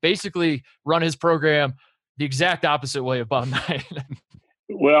Smith basically run his program the exact opposite way of Bob Knight?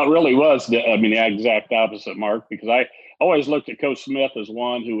 Well, it really was the exact opposite, Mark, because I always looked at Coach Smith as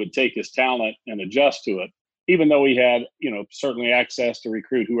one who would take his talent and adjust to it, even though he had, certainly access to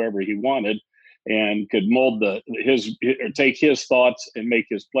recruit whoever he wanted and could mold take his thoughts and make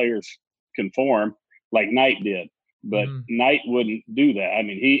his players conform like Knight did. But Knight wouldn't do that. I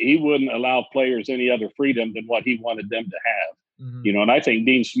mean, he wouldn't allow players any other freedom than what he wanted them to have. And I think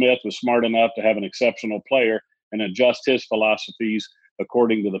Dean Smith was smart enough to have an exceptional player and adjust his philosophies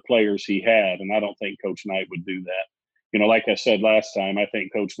according to the players he had. And I don't think Coach Knight would do that. Like I said last time, I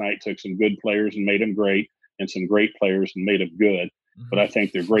think Coach Knight took some good players and made them great, and some great players and made them good. But I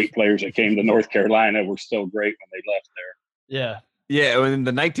think the great players that came to North Carolina were still great when they left there. Yeah. Yeah, in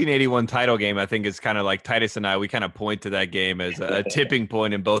the 1981 title game, I think it's kind of like Titus and I, we kind of point to that game as a tipping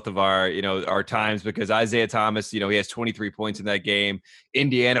point in both of our, our times, because Isaiah Thomas, he has 23 points in that game.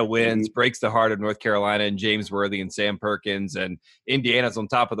 Indiana wins, breaks the heart of North Carolina and James Worthy and Sam Perkins, and Indiana's on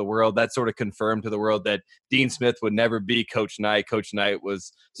top of the world. That sort of confirmed to the world that Dean Smith would never be Coach Knight. Coach Knight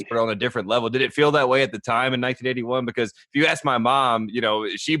was sort of on a different level. Did it feel that way at the time in 1981? Because if you ask my mom,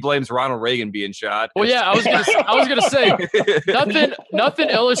 she blames Ronald Reagan being shot. Well, yeah, I was gonna say nothing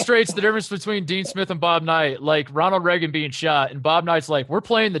illustrates the difference between Dean Smith and Bob Knight like Ronald Reagan being shot, and Bob Knight's like, we're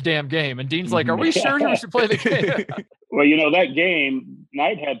playing the damn game, and Dean's like, are we sure we should play the game? Well, that game,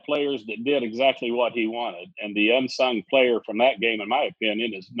 Knight had players that did exactly what he wanted. And the unsung player from that game, in my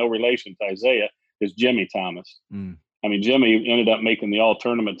opinion, is no relation to Isaiah, is Jimmy Thomas. I mean, Jimmy ended up making the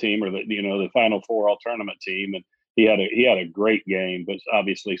all-tournament team, or the Final Four all-tournament team. And he had a great game, but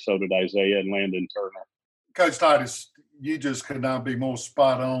obviously so did Isaiah and Landon Turner. Coach Titus, you just could not be more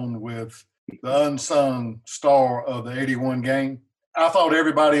spot on with the unsung star of the 81 game. I thought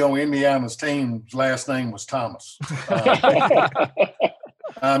everybody on Indiana's team's last name was Thomas.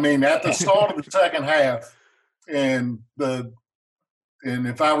 I mean, at the start of the second half, and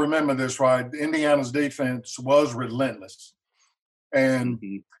if I remember this right, Indiana's defense was relentless. And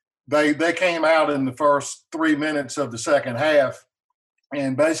they came out in the first 3 minutes of the second half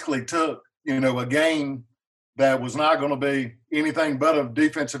and basically took, a game that was not going to be anything but a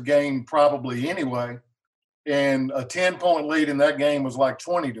defensive game probably anyway, and a 10-point lead in that game was like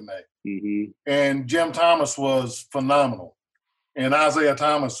 20 to me. Mm-hmm. And Jim Thomas was phenomenal. And Isaiah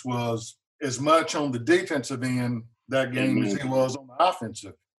Thomas was as much on the defensive end that game as he was on the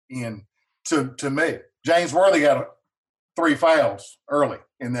offensive end to me. James Worthy got 3 fouls early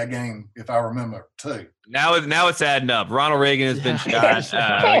in that game, if I remember, too. Now it's adding up. Ronald Reagan has been shot.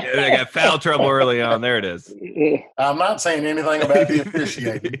 They got foul trouble early on. There it is. I'm not saying anything about the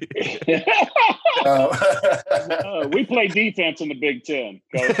officiating. We play defense in the Big Ten,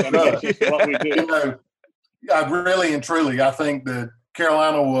 Coach. I mean, that's just what we do. You know, I really and truly, I think that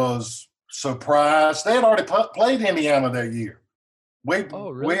Carolina was surprised. They had already played Indiana that year. We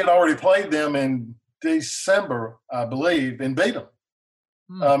had already played them in December, I believe, and beat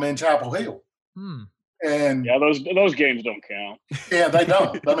them in Chapel Hill. And yeah, those games don't count. Yeah, they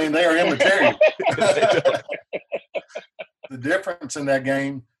don't. I mean, they are immaterial. The difference in that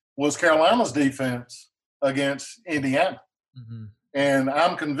game was Carolina's defense against Indiana. Mm-hmm. And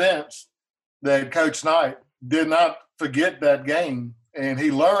I'm convinced that Coach Knight did not forget that game, and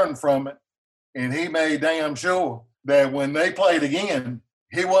he learned from it, and he made damn sure that when they played again,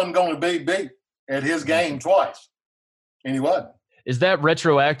 he wasn't going to be beat at his game twice. And he wasn't. Is that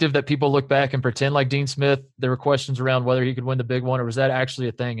retroactive that people look back and pretend like Dean Smith, there were questions around whether he could win the big one, or was that actually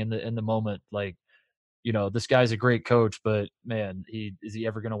a thing in the moment? Like, you know, this guy's a great coach, but man, is he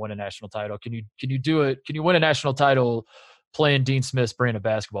ever going to win a national title? Can you do it? Can you win a national title playing Dean Smith's brand of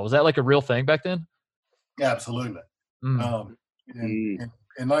basketball? Was that like a real thing back then? Absolutely. In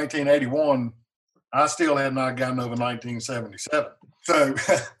 1981, I still had not gotten over 1977. So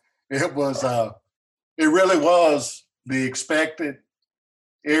it was, it really was the expected.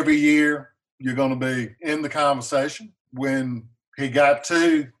 Every year you're going to be in the conversation. When he got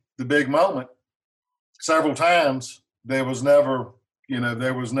to the big moment, several times there was never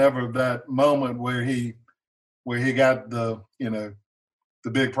that moment where he got the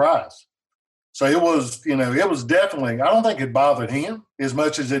big prize. So it was definitely, I don't think it bothered him as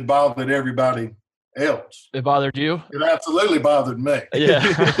much as it bothered everybody else. It bothered you? It absolutely bothered me.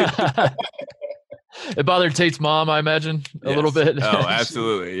 Yeah. It bothered Tate's mom, I imagine, a little bit. Oh,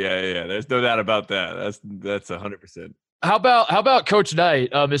 absolutely. Yeah. There's no doubt about that. That's 100%. How about Coach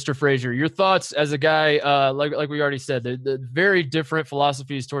Knight, Mr. Frazier? Your thoughts as a guy, like we already said, the very different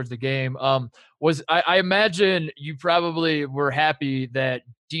philosophies towards the game. I imagine you probably were happy that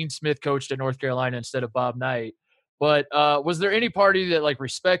Dean Smith coached at North Carolina instead of Bob Knight. But was there any party that like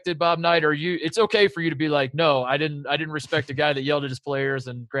respected Bob Knight, or it's okay for you to be like, no, I didn't respect a guy that yelled at his players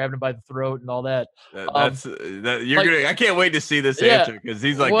and grabbed him by the throat and all that. I can't wait to see this answer, because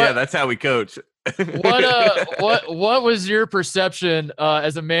he's like, yeah, that's how we coach. What was your perception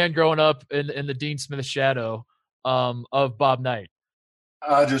as a man growing up in the Dean Smith shadow of Bob Knight?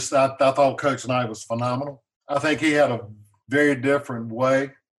 I thought Coach Knight was phenomenal. I think he had a very different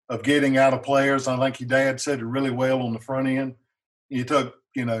way of getting out of players. I think your dad said it really well on the front end. He took,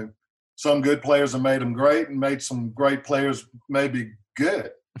 some good players and made them great, and made some great players maybe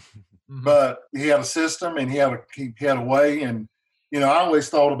good. Mm-hmm. But he had a system, and he had a way. And, I always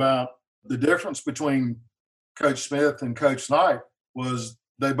thought about the difference between Coach Smith and Coach Knight was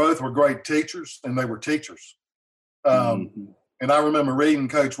they both were great teachers, and they were teachers. And I remember reading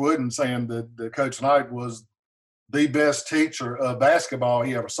Coach Wooden saying that Coach Knight was the best teacher of basketball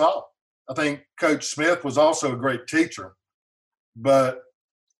he ever saw. I think Coach Smith was also a great teacher, but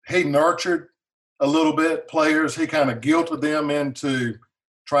he nurtured a little bit players. He kind of guilted them into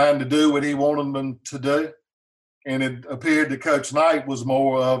trying to do what he wanted them to do. And it appeared that Coach Knight was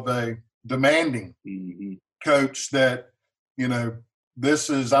more of a demanding coach that,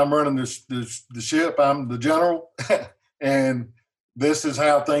 I'm running the ship, I'm the general, and this is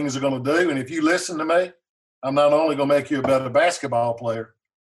how things are going to do. And if you listen to me, I'm not only going to make you a better basketball player,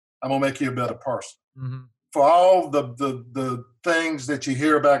 I'm going to make you a better person. Mm-hmm. For all the things that you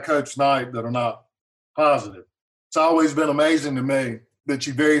hear about Coach Knight that are not positive, it's always been amazing to me that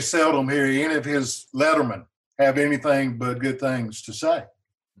you very seldom hear any of his lettermen have anything but good things to say.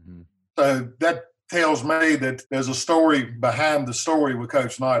 Mm-hmm. So that tells me that there's a story behind the story with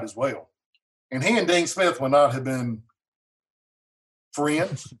Coach Knight as well. And he and Dean Smith would not have been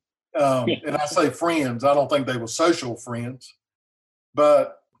friends. And I say friends, I don't think they were social friends,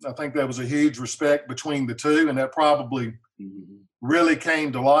 but I think there was a huge respect between the two, and that probably really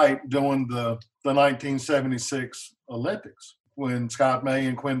came to light during the 1976 Olympics, when Scott May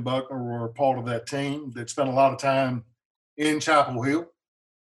and Quinn Buckner were part of that team that spent a lot of time in Chapel Hill.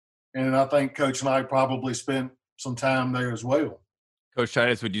 And I think Coach Knight probably spent some time there as well. Coach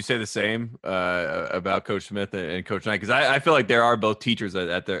Titus, would you say the same about Coach Smith and Coach Knight? Because I feel like there are both teachers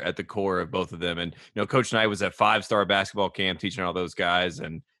at the core of both of them. And Coach Knight was at 5-star basketball camp teaching all those guys,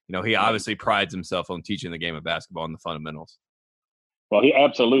 and he obviously prides himself on teaching the game of basketball and the fundamentals. Well, he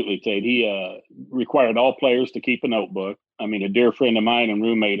absolutely, Tate. He required all players to keep a notebook. I mean, a dear friend of mine and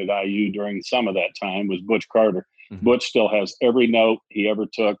roommate at IU during some of that time was Butch Carter. Mm-hmm. Butch still has every note he ever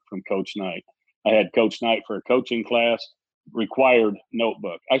took from Coach Knight. I had Coach Knight for a coaching class, required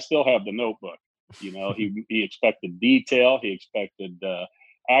notebook. I still have the notebook. He expected detail. He expected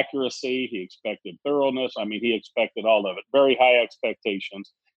accuracy. He expected thoroughness. I mean, he expected all of it. Very high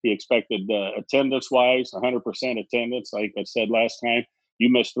expectations. He expected attendance-wise, 100% attendance. Like I said last time, you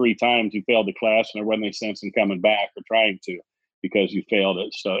missed 3 times, you failed the class, and there wasn't any sense in coming back or trying to because you failed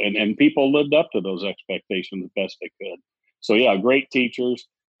it. So, and people lived up to those expectations the best they could. So, yeah, great teachers.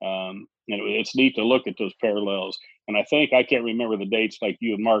 And it's neat to look at those parallels. And I can't remember the dates like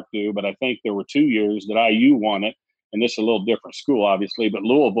you and Mark do, but I think there were 2 years that IU won it. And this is a little different school, obviously, but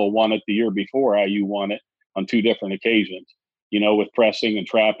Louisville won it the year before IU won it on 2 different occasions. With pressing and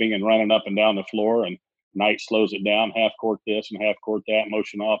trapping and running up and down the floor, and Knight slows it down, half court this and half court that,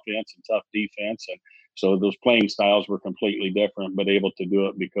 motion offense and tough defense. And so those playing styles were completely different, but able to do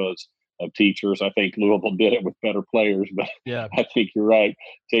it because of teachers. I think Louisville did it with better players, but yeah, I think you're right.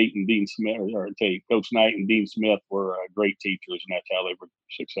 Tate and Dean Smith, Coach Knight and Dean Smith were great teachers, and that's how they were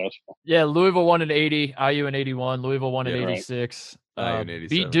successful. Yeah, Louisville won in 80, IU in 81, Louisville won in 86. Right.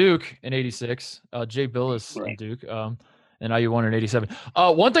 Beat Duke in 86. Jay Billis in Duke. And IU won in 87.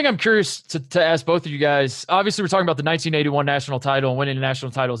 One thing I'm curious to ask both of you guys, obviously we're talking about the 1981 national title, and winning a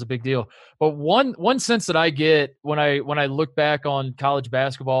national title is a big deal. But one sense that I get when I look back on college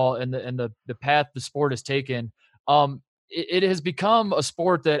basketball and the path the sport has taken, it has become a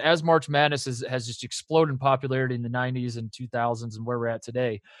sport that, as March Madness has just exploded in popularity in the 90s and 2000s and where we're at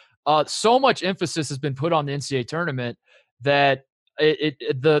today, so much emphasis has been put on the NCAA tournament that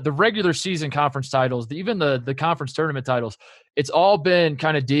the regular season conference titles, even the conference tournament titles, it's all been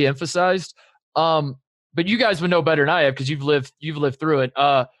kind of de-emphasized. But you guys would know better than I have because you've lived through it.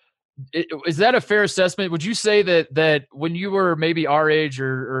 Is that a fair assessment? Would you say that when you were maybe our age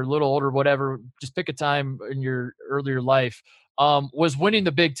or a little older, whatever, just pick a time in your earlier life, was winning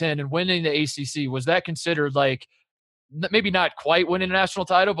the Big Ten and winning the ACC, was that considered like maybe not quite winning a national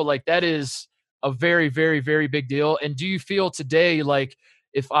title, but like that is a very, very, very big deal? And do you feel today like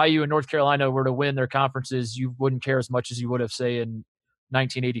if IU and North Carolina were to win their conferences, you wouldn't care as much as you would have, say, in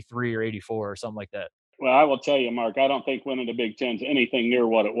 1983 or 84 or something like that? Well, I will tell you, Mark, I don't think winning the Big Ten is anything near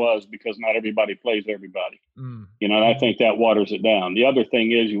what it was because not everybody plays everybody. And I think that waters it down. The other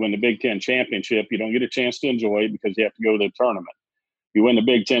thing is you win the Big Ten championship, you don't get a chance to enjoy it because you have to go to the tournament. You win the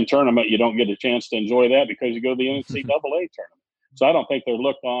Big Ten tournament, you don't get a chance to enjoy that because you go to the NCAA tournament. So I don't think they're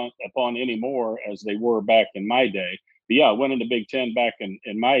looked upon anymore as they were back in my day. But yeah, winning the Big Ten back in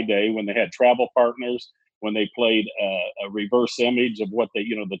my day when they had travel partners, when they played a reverse image of what the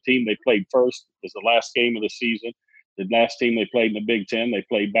team they played first was the last game of the season. The last team they played in the Big Ten, they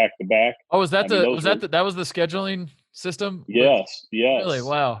played back to back. Oh, was that that was the scheduling system? Yes. Really?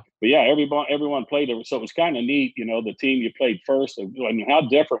 Wow. But yeah, everyone played it. So it was kind of neat, the team you played first. I mean, how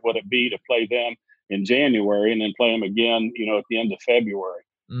different would it be to play them in January and then play them again, at the end of February?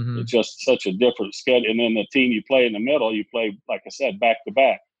 Mm-hmm. It's just such a different schedule. And then the team you play in the middle, you play, like I said, back to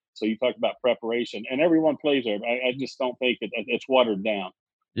back. So you talk about preparation, and everyone plays there. I just don't think it's watered down.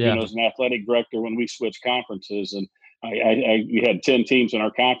 Yeah. As an athletic director, when we switched conferences, and we had 10 teams in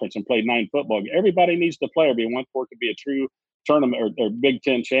our conference and played 9 football. Everybody needs to play everyone for it to be a true tournament or Big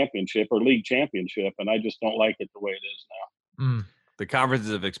Ten championship or league championship, and I just don't like it the way it is now. The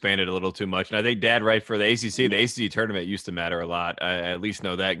conferences have expanded a little too much. And I think Dad, right, for the ACC tournament used to matter a lot. I at least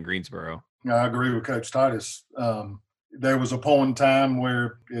know that in Greensboro. I agree with Coach Titus. There was a point in time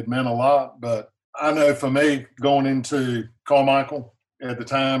where it meant a lot, but I know for me, going into Carmichael at the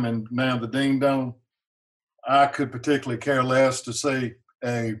time and now the Dean Dome, I could particularly care less to see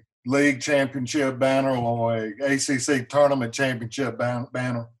a league championship banner or a ACC tournament championship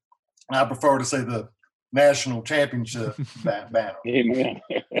banner. I prefer to see the national championship banner. Amen.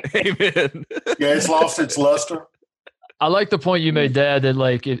 Amen. Yeah, it's lost its luster. I like the point you made, Dad, that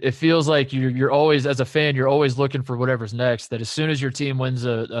like it feels like you're always, as a fan, you're always looking for whatever's next. That as soon as your team wins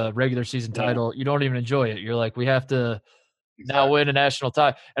a regular season title, you don't even enjoy it. You're like, we have to now win a national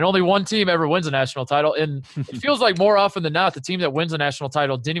title. And only one team ever wins a national title. And it feels like more often than not, the team that wins a national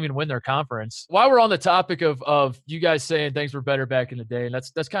title didn't even win their conference. While we're on the topic of you guys saying things were better back in the day, and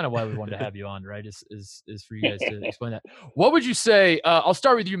that's kind of why we wanted to have you on, right? Is for you guys to explain that. What would you say? I'll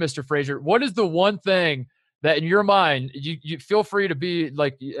start with you, Mr. Frazier. What is the one thing that in your mind, you feel free to be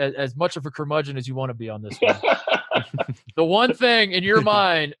like as much of a curmudgeon as you want to be on this one. The one thing in your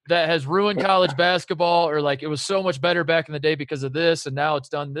mind that has ruined college basketball, or like it was so much better back in the day because of this, and now it's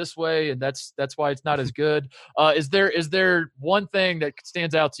done this way, and that's why it's not as good. Is there one thing that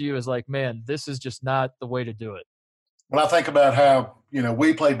stands out to you as like, man, this is just not the way to do it? When I think about how,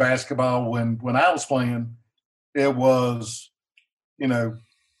 we played basketball when I was playing, it was,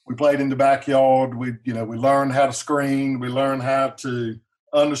 we played in the backyard. We learned how to screen. We learned how to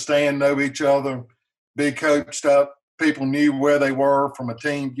understand, know each other, be coached up. People knew where they were from a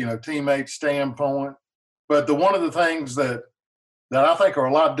teammate standpoint. But one of the things that I think are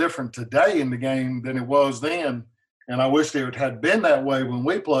a lot different today in the game than it was then, and I wish it had been that way when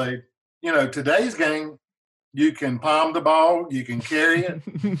we played, today's game, you can palm the ball, you can carry it,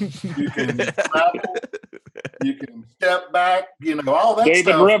 you can travel, you can step back, all that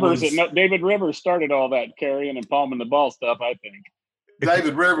stuff. David Rivers started all that carrying and palming the ball stuff, I think.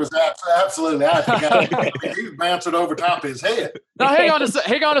 David Rivers, absolutely. I forgot. He was bouncing over top of his head. Now, hang on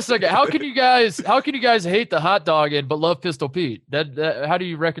a second. How can you guys hate the hot dog but love Pistol Pete? That how do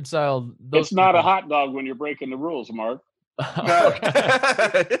you reconcile those? It's not a hot dog when you're breaking the rules, Mark. You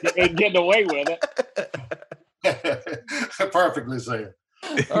ain't getting away with it. Perfectly said.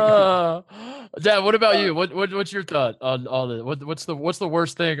 Dad, what about you? What's your thought on all this? What's the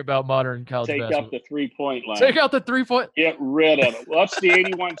worst thing about modern college basketball? Take out the 3-point line. Take out the 3-point. Get rid of it. Watch the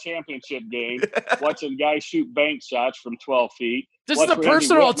 81 championship game. Watching guys shoot bank shots from 12 feet. This is a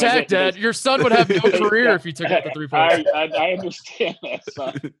personal attack, Dad. Your son would have no career if you took out the 3-point. I understand that,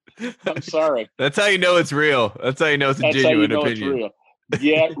 son. I'm sorry. That's how you know it's real. That's how you know it's a genuine opinion. It's real.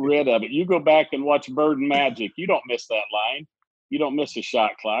 Get rid of it. You go back and watch Bird and Magic. You don't miss that line. You don't miss a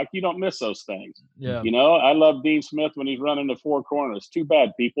shot clock. You don't miss those things. Yeah. I love Dean Smith when he's running the four corners. Too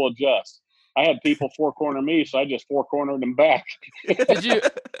bad people adjust. I had people four corner me, so I just four cornered them back.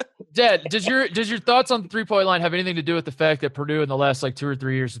 Dad, does your thoughts on the 3-point line have anything to do with the fact that Purdue in the last 2 or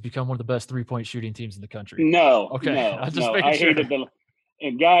 3 years has become one of the best 3-point shooting teams in the country? No. Okay. No. I hated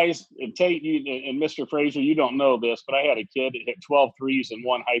and guys, and Tate and Mr. Frazier, you don't know this, but I had a kid that hit 12 threes in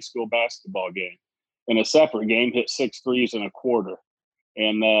one high school basketball game. In a separate game, hit 6 threes in a quarter.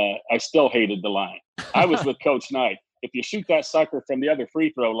 And I still hated the line. I was with Coach Knight. If you shoot that sucker from the other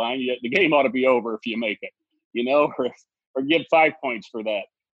free throw line, the game ought to be over if you make it, or give 5 points for that.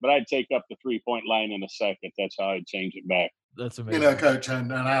 But I'd take up the 3-point line in a second. That's how I'd change it back. That's amazing. Coach,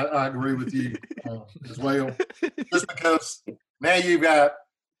 and I agree with you as well. Just because now you've got,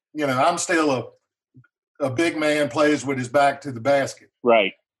 I'm still a big man plays with his back to the basket.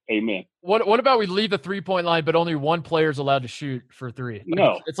 Right. Amen. What about we leave the 3-point line, but only one player is allowed to shoot for 3?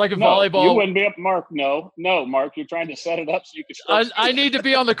 No. It's like a volleyball. You wouldn't be up, Mark. No, Mark. You're trying to set it up so you can. I need to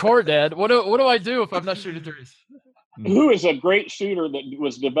be on the court, Dad. What do I do if I'm not shooting threes? Who is a great shooter that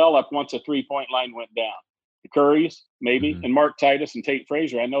was developed once a 3-point line went down? The Currys, maybe, and Mark Titus and Tate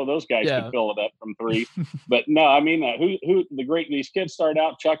Frazier. I know those guys can fill it up from 3. But no, I mean, who the great, these kids start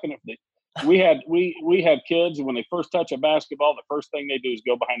out chucking it. We have kids, and when they first touch a basketball, the first thing they do is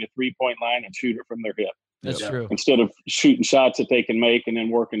go behind the 3-point line and shoot it from their hip. That's true. Instead of shooting shots that they can make and then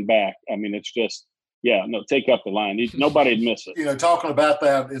working back. I mean, it's just, take up the line. Nobody'd miss it. Talking about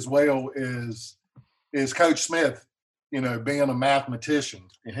that as well is Coach Smith, being a mathematician,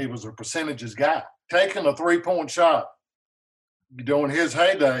 and he was a percentages guy. Taking a 3-point shot during his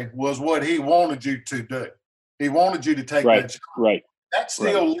heyday was what he wanted you to do. He wanted you to take that shot. Right. That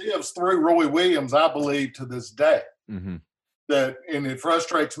still lives through Roy Williams, I believe, to this day. Mm-hmm. And it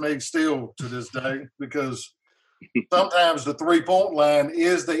frustrates me still to this day because sometimes the 3-point line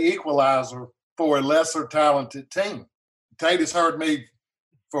is the equalizer for a lesser talented team. Tate has heard me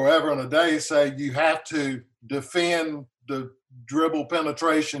forever and a day say you have to defend the dribble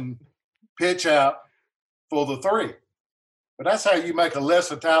penetration pitch out for the 3. But that's how you make a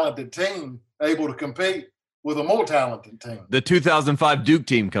lesser talented team able to compete with a more talented team. The 2005 Duke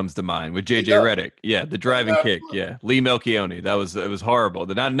team comes to mind with J.J. Redick. Yeah, the driving kick. Yeah, Lee Melchione. It was horrible.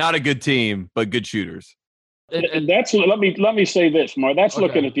 They're not a good team, but good shooters. And that's let me say this, Mark. That's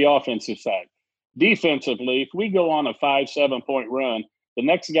looking at the offensive side. Defensively, if we go on a 5-7 point run, the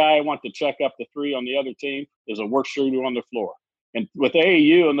next guy I want to check up the 3 on the other team is a worse shooter on the floor. And with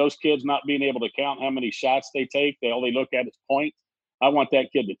AAU and those kids not being able to count how many shots they take, they only look at is points. I want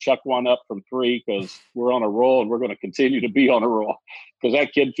that kid to chuck one up from 3 because we're on a roll and we're going to continue to be on a roll because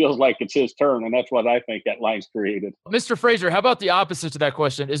that kid feels like it's his turn. And that's what I think that line's created. Mr. Frazier, how about the opposite to that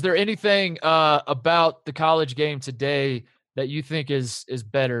question? Is there anything about the college game today that you think is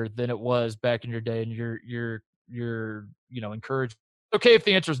better than it was back in your day? And you're encouraged. Okay, if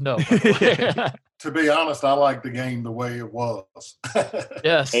the answer is no. to be honest, I like the game the way it was.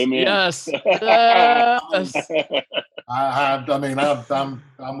 Yes. Amen. Yes. Yes. I mean,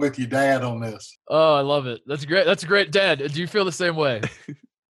 I'm with you, Dad, on this. Oh, I love it. That's great. That's great, Dad. Do you feel the same way?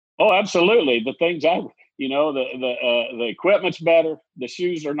 Oh, absolutely. The things the equipment's better. The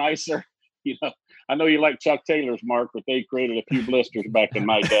shoes are nicer. You know, I know you like Chuck Taylor's, Mark, but they created a few blisters back in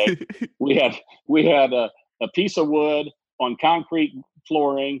my day. We had a piece of wood on concrete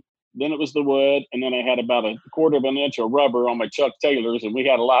flooring. Then it was the wood, and then I had about a quarter of an inch of rubber on my Chuck Taylors, and we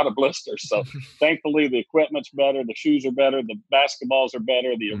had a lot of blisters. So thankfully, the equipment's better, the shoes are better, the basketballs are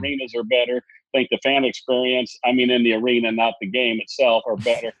better, the arenas are better. I think the fan experience, I mean, in the arena, not the game itself, are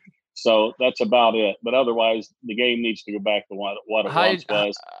better. So that's about it. But otherwise, the game needs to go back to what it once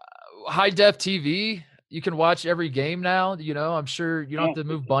was. High def TV, you can watch every game now. You know, I'm sure you don't have to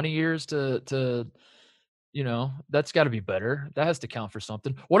move bunny ears to. You know, that's got to be better. That has to count for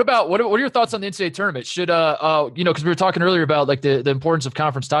something. What are your thoughts on the NCAA tournament? Should you know, because we were talking earlier about like the importance of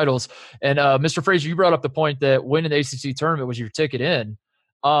conference titles, and Mr. Frazier, you brought up the point that winning the ACC tournament was your ticket in.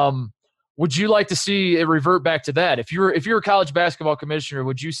 Would you like to see it revert back to that? If you're a college basketball commissioner,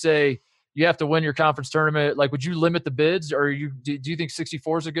 would you say you have to win your conference tournament? Like, would you limit the bids, or do you think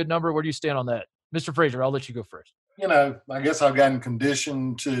 64 is a good number? Where do you stand on that, Mr. Frazier? I'll let you go first. You know, I guess I've gotten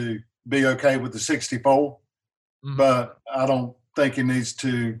conditioned to be okay with the 64, but I don't think it needs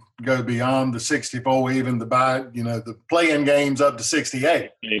to go beyond the 64, even the play-in games up to 68.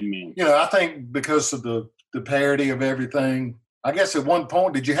 Amen. You know, I think because of the parity of everything, I guess at one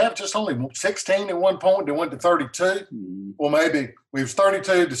point, did you have just only 16 at one point that went to 32? Well, maybe it was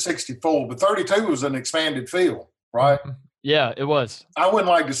 32 to 64, but 32 was an expanded field, right? Yeah, it was. I wouldn't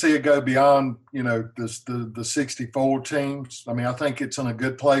like to see it go beyond, you know, the 64 teams. I mean, I think it's in a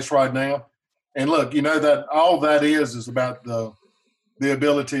good place right now. And look, you know, that all that is about the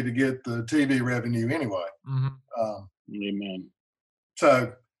ability to get the TV revenue anyway. Amen.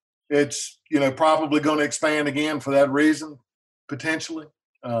 So it's, you know, probably going to expand again for that reason, potentially.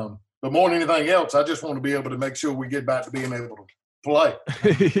 But more than anything else, I just want to be able to make sure we get back to being able to play.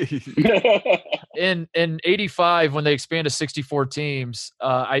 In 85, when they expanded to 64 teams,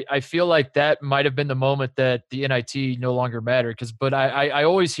 I feel like that might have been the moment that the NIT no longer mattered. But I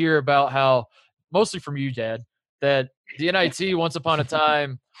always hear about how, mostly from you, Dad, that the NIT once upon a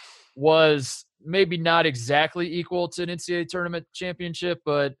time was maybe not exactly equal to an NCAA tournament championship,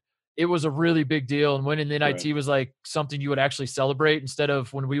 but it was a really big deal. And winning the NIT was like something you would actually celebrate, instead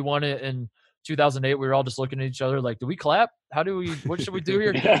of when we won it in 2008, we were all just looking at each other like, do we clap? What should we do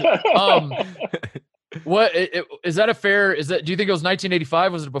here? Is that a fair, do you think it was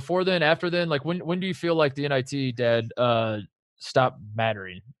 1985? Was it before then, after then? Like when do you feel like the NIT, Dad, stopped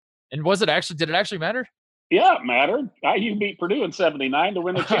mattering? And did it actually matter? Yeah, it mattered. IU beat Purdue in 79 to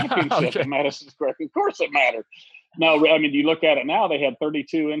win the championship at Madison Square. Of course it mattered. No, I mean, you look at it now, they had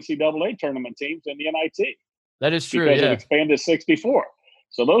 32 NCAA tournament teams in the NIT. That is true, because yeah. it expanded to 64.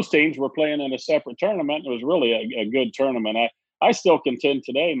 So those teams were playing in a separate tournament. It was really a good tournament. I still contend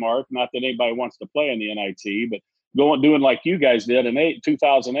today, Mark, not that anybody wants to play in the NIT, but doing like you guys did in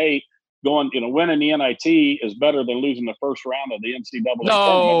 2008, winning the NIT is better than losing the first round of the NCAA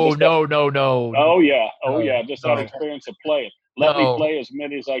tournament. No. Oh, yeah. Just that experience of playing. Let me play as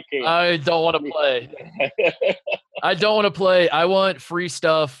many as I can. I don't want to play. I don't want to play. I want free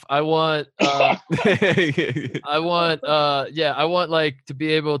stuff. I want like to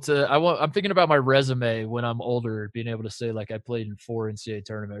be able to, I'm thinking about my resume when I'm older, being able to say like I played in 4 NCAA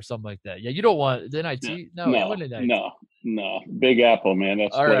tournament or something like that. Yeah. You don't want the NIT? No. Big Apple, man.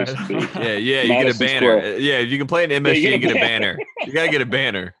 That's the place to be. Yeah. You get a banner. Yeah. If you can play in MSG, you get a banner. You got to get a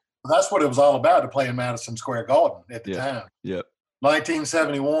banner. That's what it was all about, to play in Madison Square Garden at the time. Yep.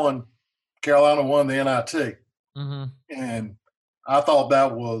 1971, Carolina won the NIT. And I thought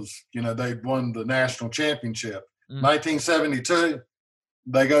that was, they'd won the national championship. 1972,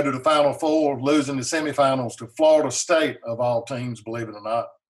 they go to the Final Four, losing the semifinals to Florida State, of all teams, believe it or not.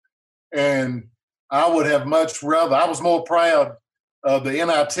 And I would have much rather, I was more proud of the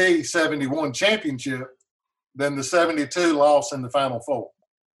NIT 71 championship than the 72 loss in the Final Four.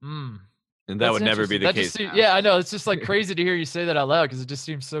 And that would never be the case. Yeah, I know. It's just like crazy to hear you say that out loud, because it just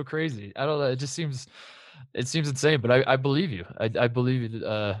seems so crazy. I don't know. It seems insane, but I believe you. I believe you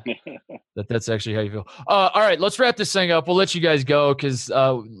that's actually how you feel. All right, let's wrap this thing up. We'll let you guys go, because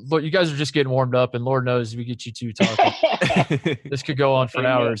you guys are just getting warmed up, and Lord knows we get you two talking. This could go on for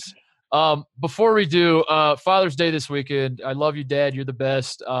hours. Before we do, Father's Day this weekend. I love you, Dad. You're the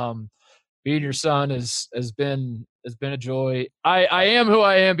best. being your son has been a joy. I am who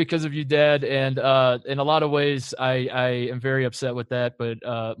I am because of you, Dad, and in a lot of ways I am very upset with that, but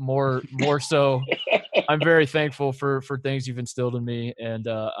more so I'm very thankful for things you've instilled in me, and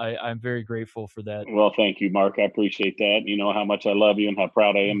I'm very grateful for that. Well, thank you, Mark. I appreciate that. You know how much I love you and how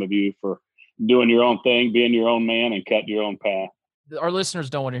proud I am of you for doing your own thing, being your own man, and cutting your own path. Our listeners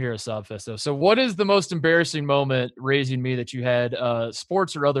don't want to hear a sob fest, though. So what is the most embarrassing moment raising me that you had,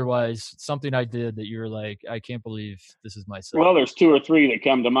 sports or otherwise, something I did that you're like, I can't believe this is my son? Well, there's 2 or 3 that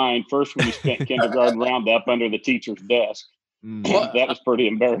come to mind. First, when you spent kindergarten roundup under the teacher's desk. That was pretty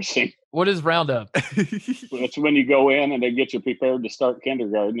embarrassing. What is roundup? It's when you go in and they get you prepared to start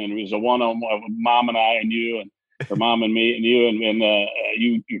kindergarten, and it was a one-on-one, Mom and I and you, and or Mom and me and you, and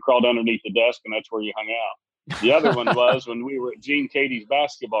you crawled underneath the desk, and that's where you hung out. The other one was when we were at Gene Katie's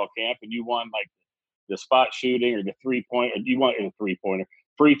basketball camp, and you won like the spot shooting or the 3-point, or you won a 3-pointer,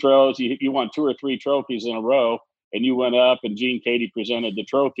 free throws. You won 2 or 3 trophies in a row, and you went up, and Gene Katie presented the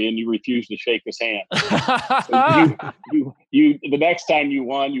trophy, and you refused to shake his hand. So you the next time you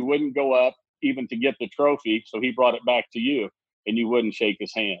won, you wouldn't go up even to get the trophy. So he brought it back to you, and you wouldn't shake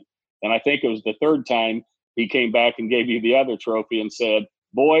his hand. And I think it was the third time he came back and gave you the other trophy and said,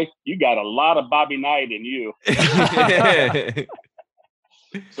 "Boy, you got a lot of Bobby Knight in you."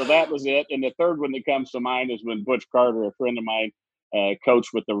 So that was it. And the third one that comes to mind is when Butch Carter, a friend of mine,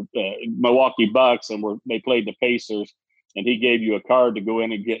 coached with the Milwaukee Bucks, and they played the Pacers, and he gave you a card to go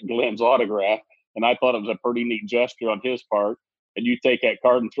in and get Glenn's autograph. And I thought it was a pretty neat gesture on his part. And you take that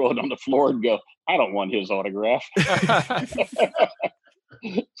card and throw it on the floor and go, "I don't want his autograph."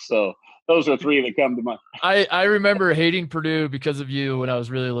 So those are 3 that come to mind. I remember hating Purdue because of you when I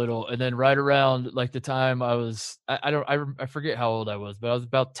was really little, and then right around like the time I was, I forget how old I was, but I was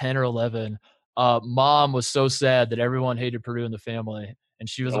about 10 or 11. Mom was so sad that everyone hated Purdue in the family, and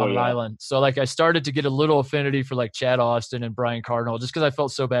she was on an island. So like I started to get a little affinity for like Chad Austin and Brian Cardinal just because I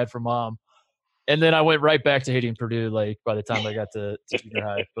felt so bad for Mom. And then I went right back to hating Purdue like by the time I got to junior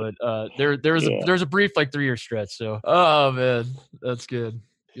high. But there was a brief like 3-year stretch. So oh man, that's good.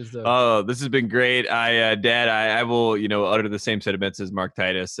 Oh, this has been great. Dad, I will, utter the same sentiments as Mark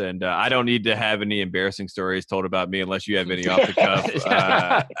Titus, and I don't need to have any embarrassing stories told about me unless you have any off the cuff.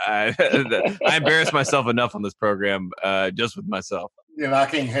 I embarrass myself enough on this program, just with myself. I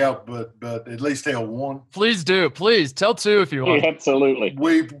can't help but at least tell one. Please do. Please tell 2 if you want. Yeah, absolutely.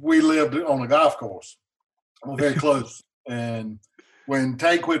 We lived on a golf course. We're very close. And when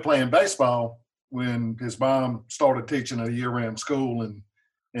Tate quit playing baseball, when his mom started teaching at a year-round school,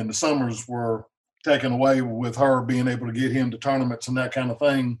 and the summers were taken away with her being able to get him to tournaments and that kind of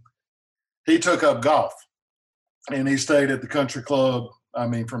thing, he took up golf. And he stayed at the country club,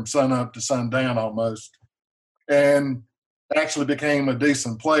 from sun up to sundown almost, and actually became a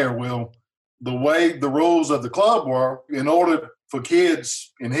decent player. Well, the way the rules of the club were, in order for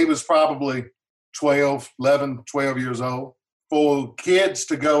kids, and he was probably 12 years old, for kids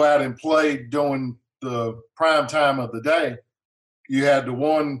to go out and play during the prime time of the day, you had to,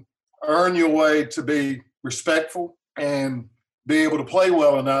 one, earn your way to be respectful and be able to play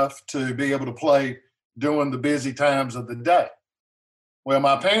well enough to be able to play during the busy times of the day. Well,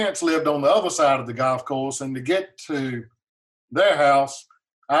 my parents lived on the other side of the golf course, and to get to their house,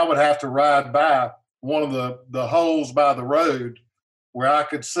 I would have to ride by one of the holes by the road where I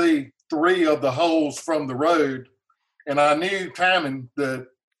could see 3 of the holes from the road. And I knew timing that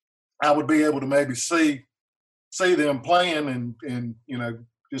I would be able to maybe see them playing and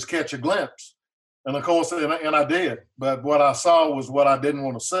just catch a glimpse. And of course, and I did. But what I saw was what I didn't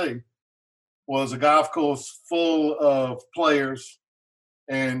want to see, was a golf course full of players.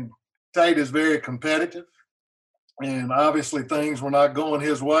 And Tate is very competitive. And obviously things were not going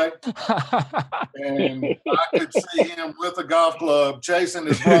his way. And I could see him with a golf club chasing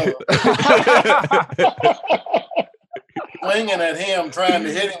his brother, swinging at him, trying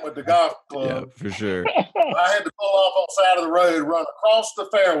to hit him with the golf club. Yeah, for sure. I had to pull off on the side of the road, run across the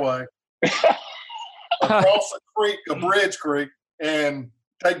fairway, across a creek, a bridge creek, and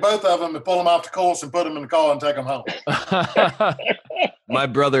take both of them and pull them off the course and put them in the car and take them home. My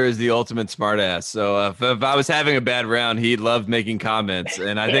brother is the ultimate smartass. So if I was having a bad round, he loved making comments.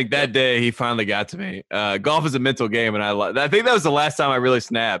 And I think that day he finally got to me. Golf is a mental game. And I think that was the last time I really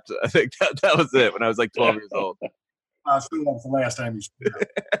snapped. I think that was it when I was like 12 years old. I assume that was the last time you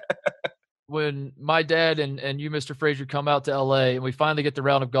snapped. When my dad and you, Mr. Frazier, come out to LA and we finally get the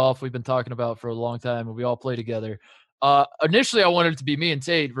round of golf we've been talking about for a long time and we all play together. Initially, I wanted it to be me and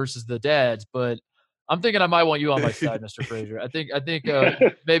Tate versus the dads, but I'm thinking I might want you on my side, Mr. Frazier. I think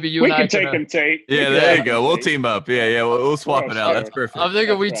maybe you we and I can take him, Tate. Yeah, there you go. We'll team up. Yeah, we'll swap it out. That's perfect. I'm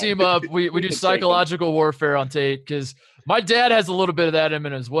thinking we That's team right. up. We do psychological warfare on Tate because my dad has a little bit of that in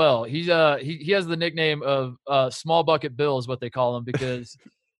him as well. He has the nickname of Small Bucket Bill is what they call him because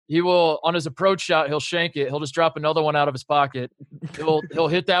he will on his approach shot he'll shank it. He'll just drop another one out of his pocket. He'll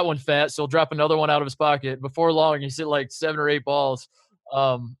hit that one fat, so he'll drop another one out of his pocket. Before long, he's hit like 7 or 8 balls.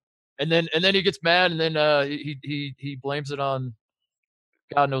 And then he gets mad, and then he blames it on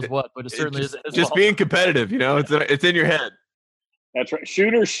God knows what, but it certainly isn't his just fault. being competitive. It's in your head. That's right.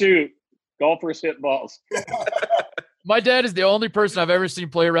 Shooters shoot. Golfers hit balls. My dad is the only person I've ever seen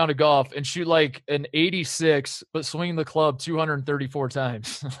play around a golf and shoot like an 86, but swing the club 234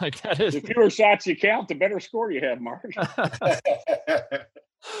 times. Like that is. The fewer shots you count, the better score you have, Mark.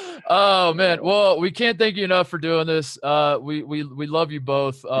 Oh man, well, we can't thank you enough for doing this. We love you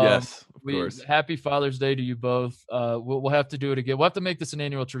both. Yes, of course. Happy Father's Day to you both. We'll have to do it again. We'll have to make this an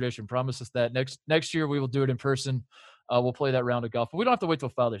annual tradition. Promise us that next year we will do it in person. We'll play that round of golf, but we don't have to wait till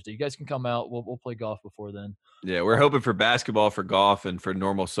Father's Day. You guys can come out. We'll play golf before then. Yeah, we're hoping for basketball, for golf, and for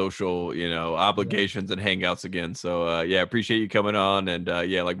normal social, obligations and hangouts again. So, appreciate you coming on. And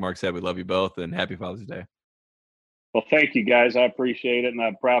like Mark said, we love you both, and happy Father's Day. Well, thank you guys. I appreciate it, and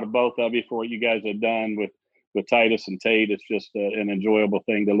I'm proud of both of you for what you guys have done with Titus and Tate. It's just an enjoyable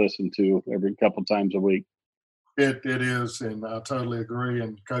thing to listen to every couple times a week. It is, and I totally agree.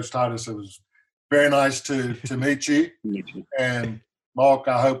 And Coach Titus, it was very nice to meet you. And Mark,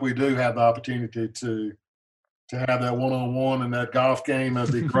 I hope we do have the opportunity to have that one-on-one in that golf game.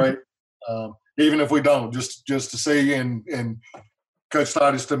 That'd be great. Even if we don't, just to see you and Coach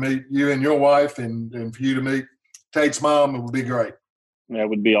Titus to meet you and your wife, and for you to meet Tate's mom, it would be great. That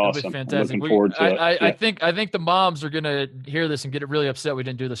would be awesome. That'd be fantastic. I'm looking forward to it. I think the moms are gonna hear this and get really upset we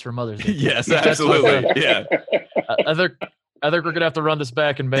didn't do this for Mother's Day. Yes, absolutely. Yeah. I think we're gonna have to run this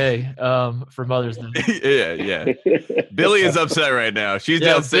back in May for Mother's Day. Yeah. Billy is upset right now. She's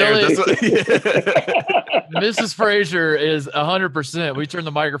downstairs. Mrs. Frazier is 100%. We turn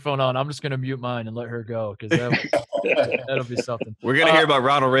the microphone on. I'm just gonna mute mine and let her go because that'll be something. We're gonna hear about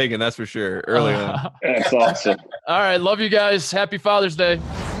Ronald Reagan, that's for sure. Early on. That's awesome. All right, love you guys. Happy Father's Day.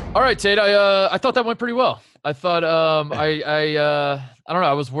 All right, Tate. I thought that went pretty well. I thought I don't know.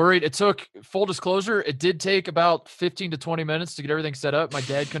 I was worried. It took, full disclosure, it did take about 15 to 20 minutes to get everything set up. My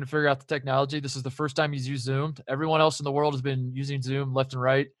dad couldn't figure out the technology. This is the first time he's used Zoom. Everyone else in the world has been using Zoom left and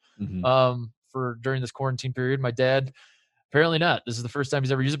right for during this quarantine period. My dad apparently not. This is the first time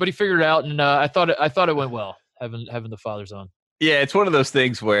he's ever used it, but he figured it out, and I thought it went well having the fathers on. Yeah, it's one of those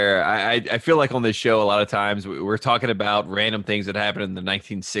things where I feel like on this show a lot of times we're talking about random things that happened in the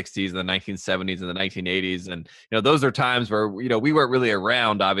 1960s, the 1970s, and the 1980s, and those are times where we weren't really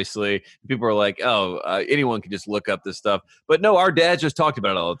around. Obviously, people are like, "Oh, anyone can just look up this stuff," but no, our dads just talked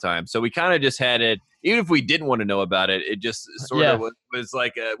about it all the time. So we kind of just had it. Even if we didn't want to know about it, it just sort of was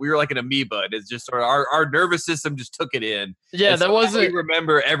like we were like an amoeba. It's just sort of our nervous system just took it in. Yeah, that wasn't. We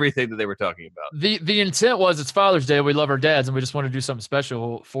remember everything that they were talking about. The intent was it's Father's Day. We love our dads, and we just want to do something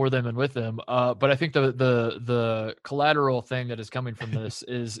special for them and with them. But I think the collateral thing that is coming from this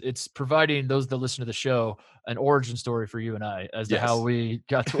is it's providing those that listen to the show an origin story for you and I as to how we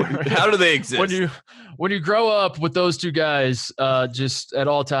got to where how do they exist? When you grow up with those two guys, just at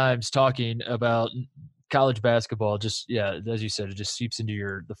all times talking about college basketball, just as you said, it just seeps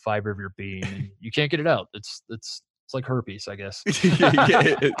into the fiber of your being, and you can't get it out. It's like herpes, I guess.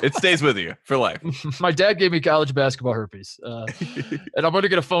 It stays with you for life. My dad gave me college basketball herpes, and I'm going to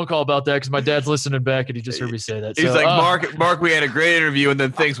get a phone call about that because my dad's listening back, and he just heard me say that. He's like, Mark, we had a great interview, and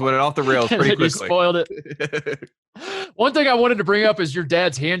then things went off the rails pretty quickly. You spoiled it. One thing I wanted to bring up is your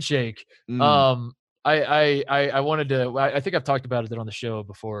dad's handshake. I wanted to. I think I've talked about it on the show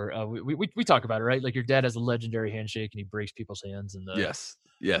before. We talk about it, right? Like your dad has a legendary handshake, and he breaks people's hands. And yes,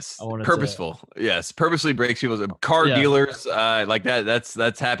 purposeful. Yes, purposely breaks people's car dealers. Like that.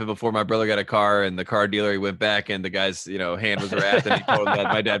 That's happened before. My brother got a car, and the car dealer, he went back, and the guy's hand was wrapped, and he told him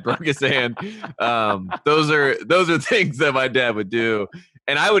that my dad broke his hand. Those are things that my dad would do.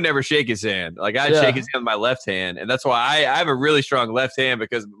 And I would never shake his hand. Like I'd shake his hand with my left hand. And that's why I have a really strong left hand,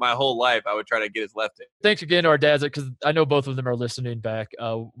 because my whole life I would try to get his left hand. Thanks again to our dads, because I know both of them are listening back.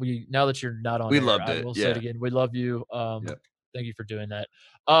 Now that you're not on, we loved it. I will say it again. We love you. Thank you for doing that.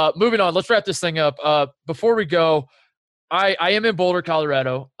 Moving on, let's wrap this thing up. Before we go, I am in Boulder,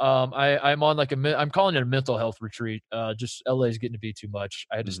 Colorado. I'm on I'm calling it a mental health retreat. Just LA is getting to be too much.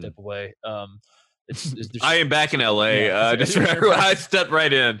 I had to step away. I am back in LA. I stepped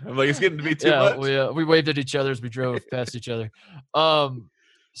right in. I'm like, it's getting to be too much. We waved at each other as we drove past each other.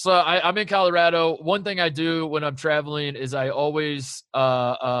 So I'm in Colorado. One thing I do when I'm traveling is I always,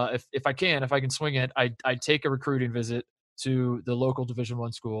 if I can swing it, I take a recruiting visit to the local Division I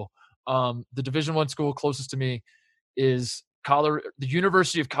school. The Division I school closest to me is the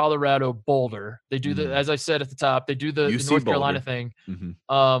University of Colorado Boulder. They do as I said at the top, they do the North Carolina thing,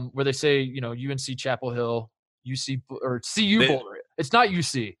 where they say, UNC Chapel Hill, UC or CU Boulder. It's not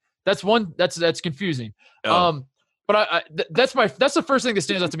UC. That's confusing. Oh. But that's the first thing that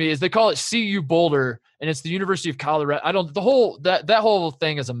stands out to me is they call it CU Boulder and it's the University of Colorado. That whole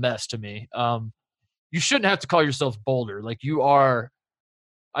thing is a mess to me. You shouldn't have to call yourself Boulder. Like you are.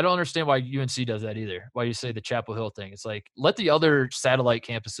 I don't understand why UNC does that either. Why you say the Chapel Hill thing. It's like, let the other satellite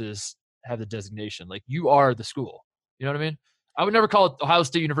campuses have the designation. Like you are the school. You know what I mean? I would never call it Ohio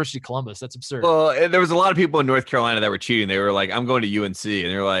State University Columbus. That's absurd. Well, there was a lot of people in North Carolina that were cheating. They were like, I'm going to UNC.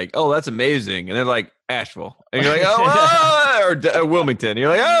 And they're like, oh, that's amazing. And they're like, Asheville. And you're like, oh, or Wilmington. And you're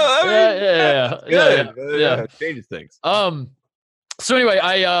like, oh, yeah. Changes things. So anyway,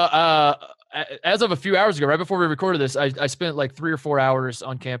 as of a few hours ago, right before we recorded this, I spent like 3 or 4 hours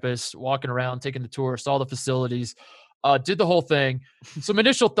on campus, walking around, taking the tour, saw the facilities, did the whole thing. Some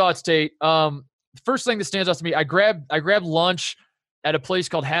initial thoughts, Tate. The first thing that stands out to me, I grabbed lunch at a place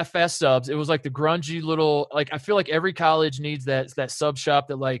called Half Fast Subs. It was like the grungy little, like I feel like every college needs that sub shop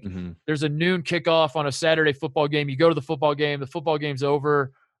that like there's a noon kickoff on a Saturday football game. You go to the football game's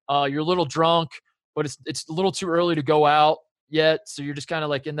over. You're a little drunk, but it's a little too early to go out yet. So you're just kind of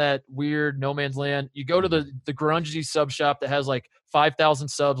like in that weird no man's land. You go to the grungy sub shop that has like 5,000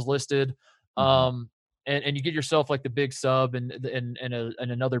 subs listed. And you get yourself like the big sub and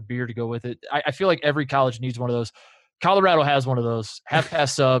another beer to go with it. I feel like every college needs one of those. Colorado has one of those Half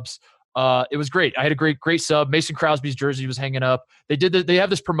Past Subs. It was great. I had a great sub. Mason Crosby's jersey was hanging up. They have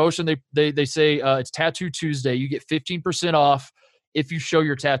this promotion. They say it's Tattoo Tuesday. You get 15% off if you show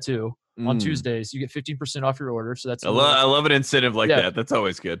your tattoo on Tuesdays. You get 15% off your order. So that's I love an incentive like that. That's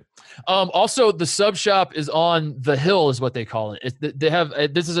always good. Also, the sub shop is on the hill, is what they call it. They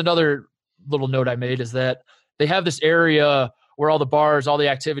have this is another little note I made is that they have this area where all the bars, all the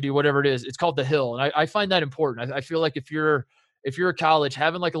activity, whatever it is, it's called the Hill. And I find that important. I feel like if you're a college,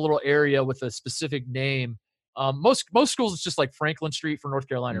 having like a little area with a specific name, most schools, it's just like Franklin Street for North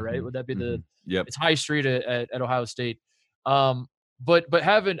Carolina, right? Would that be it's High Street at Ohio State. But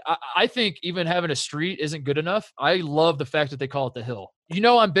I think even having a street isn't good enough. I love the fact that they call it the Hill.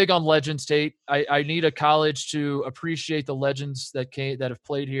 I'm big on legends, Tate. I need a college to appreciate the legends that have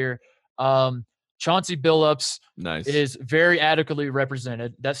played here. Chauncey Billups is very adequately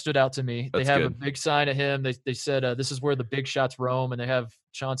represented. That stood out to me. They have a big sign of him. They said this is where the big shots roam, and they have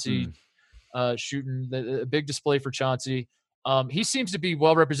Chauncey shooting a big display for Chauncey. He seems to be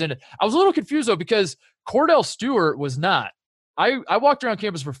well represented. I was a little confused though because Cordell Stewart was not. I walked around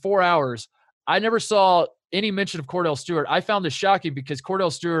campus for 4 hours. I never saw any mention of Cordell Stewart. I found this shocking because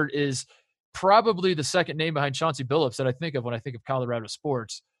Cordell Stewart is probably the second name behind Chauncey Billups that I think of when I think of Colorado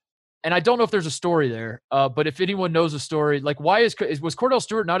sports. And I don't know if there's a story there, but if anyone knows a story, like was Cordell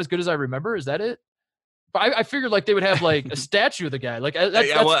Stewart not as good as I remember? Is that it? But I figured like they would have like a statue of the guy. Like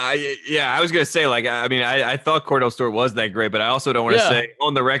I was gonna say like I thought Cordell Stewart was that great, but I also don't want to say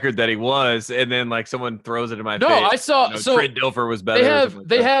on the record that he was, and then like someone throws it in my face. No, I saw. So Trent Dilfer was better.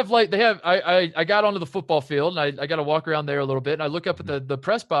 I got onto the football field and I got to walk around there a little bit, and I look up at the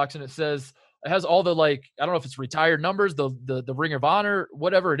press box and it has all the like I don't know if it's retired numbers, the Ring of Honor,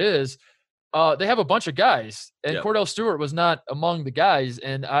 whatever it is. They have a bunch of guys, and Cordell Stewart was not among the guys,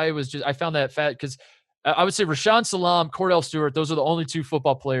 and I found that fat because. I would say Rashaan Salam, Cordell Stewart, those are the only two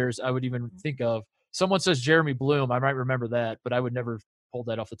football players I would even think of. Someone says Jeremy Bloom. I might remember that, but I would never pull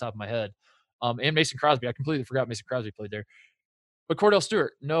that off the top of my head. And Mason Crosby. I completely forgot Mason Crosby played there. But Cordell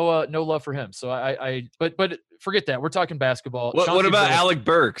Stewart, no love for him. So but forget that. We're talking basketball. What about Alec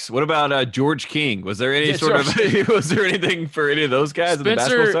Burks? What about George King? Was there any was there anything for any of those guys on the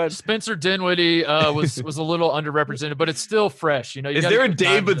basketball side? Spencer Dinwiddie was a little underrepresented, but it's still fresh. Is there a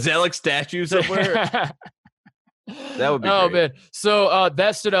Dave Budzelic statue somewhere? That would be great. Man. So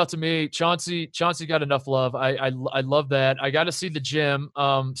that stood out to me. Chauncey got enough love. I love that. I got to see the gym.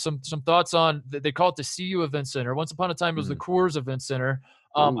 Some thoughts on they call it the CU Event Center. Once upon a time it was the Coors Event Center.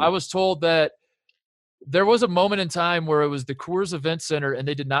 I was told that there was a moment in time where it was the Coors Event Center and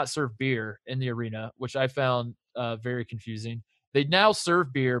they did not serve beer in the arena, which I found very confusing. They now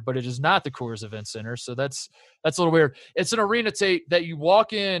serve beer, but it is not the Coors Event Center. So that's a little weird. It's an arena that you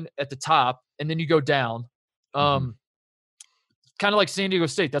walk in at the top and then you go down. Kind of like San Diego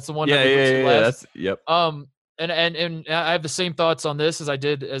State. That's the one. That's yep. And I have the same thoughts on this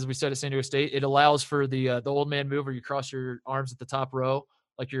as we said at San Diego State. It allows for the old man move where you cross your arms at the top row,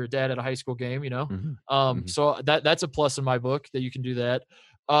 like you're a dad at a high school game, Mhm. Mhm. So that's a plus in my book that you can do that.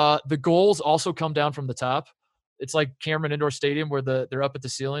 The goals also come down from the top. It's like Cameron Indoor Stadium where they're up at the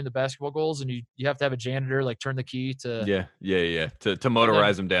ceiling, the basketball goals, and you have to have a janitor like turn the key to Yeah. To and then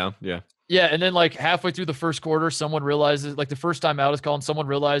motorize them down. Yeah. yeah, and then like halfway through the first quarter, someone realizes like the first time out is called, and someone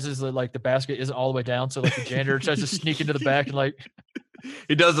realizes that like the basket isn't all the way down, so like the janitor tries to sneak into the back and like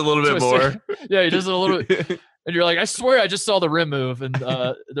He does a little bit twist more. it. Yeah, he does it a little bit. And you're like, I swear I just saw the rim move. And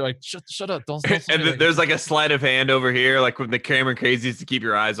they're like, shut up. Don't say And anything. there's like a sleight of hand over here, like with the Cameron crazies to keep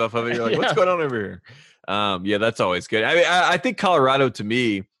your eyes off of it. You're like, what's Yeah. going on over here? Yeah, that's always good. I mean, I think Colorado, to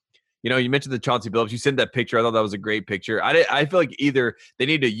me, you mentioned the Chauncey Billups. You sent that picture. I thought that was a great picture. I feel like either they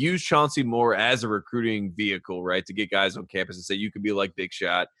need to use Chauncey more as a recruiting vehicle, right, to get guys on campus and say you could be like Big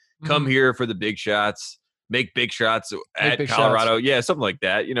Shot, come here for the big shots, make big shots at big Colorado. shots. Yeah, something like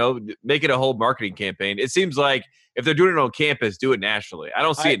that. Make it a whole marketing campaign. It seems like if they're doing it on campus, do it nationally. I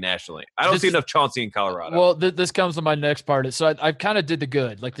don't see it nationally. I don't see enough Chauncey in Colorado. Well, this comes to my next part. So I kind of did the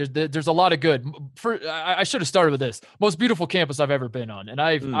good. Like there's a lot of good. I should have started with this. Most beautiful campus I've ever been on, and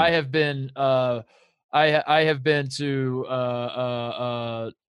I have been I have been to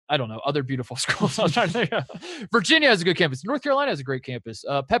I don't know, other beautiful schools. I was trying to think. Virginia has a good campus. North Carolina has a great campus.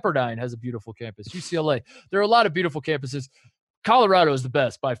 Pepperdine has a beautiful campus. UCLA. There are a lot of beautiful campuses. Colorado is the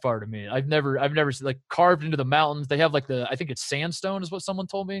best by far to me. I've never seen like carved into the mountains. They have like I think it's sandstone is what someone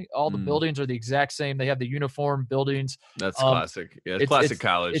told me. All the buildings are the exact same. They have the uniform buildings. That's classic. Yeah, it's classic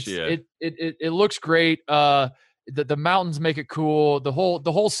college. It looks great. The mountains make it cool. The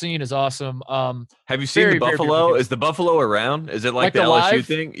whole scene is awesome. Have you seen the buffalo? Is the buffalo around? Is it like the LSU live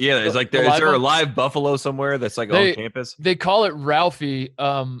thing? Yeah, is there a live buffalo somewhere that's like on campus? They call it Ralphie.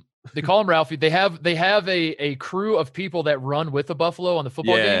 They call him Ralphie. They have a crew of people that run with the buffalo on the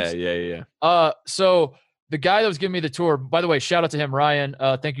football games. Yeah. So the guy that was giving me the tour, by the way, shout out to him, Ryan.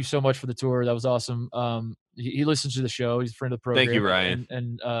 Thank you so much for the tour. That was awesome. He listens to the show. He's a friend of the program. Thank you, Ryan.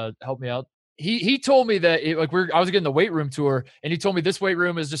 And helped me out. He told me that I was getting the weight room tour, and he told me this weight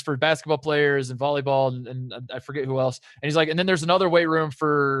room is just for basketball players and volleyball and I forget who else. And he's like, and then there's another weight room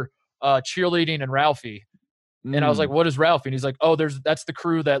for cheerleading and Ralphie. And I was like, what is Ralphie? And he's like, oh, that's the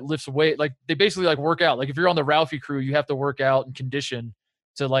crew that lifts weight. Like they basically like work out. Like if you're on the Ralphie crew, you have to work out and condition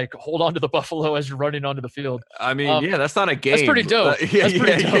to like hold on to the buffalo as you're running onto the field. I mean, that's not a game. That's pretty dope. Dope. Yeah,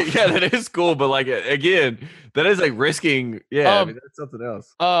 that is cool. But like, again, that is like risking. Yeah, I mean, that's something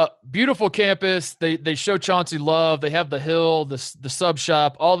else. Beautiful campus. They show Chauncey love. They have the hill, the sub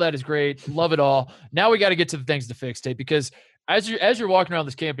shop. All that is great. Love it all. Now we got to get to the things to fix, Tate, because as you're walking around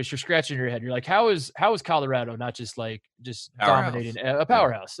this campus, you're scratching your head. You're like, how is Colorado not just dominating a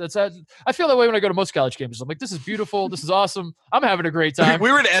powerhouse? I feel that way when I go to most college campuses. I'm like, this is beautiful. This is awesome. I'm having a great time.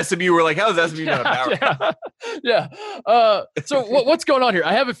 We were at SMU. We're like, how is SMU not a powerhouse? Yeah. So what's going on here?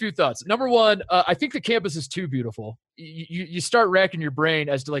 I have a few thoughts. Number one, I think the campus is too beautiful. You start racking your brain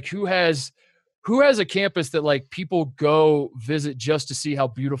as to like who has a campus that like people go visit just to see how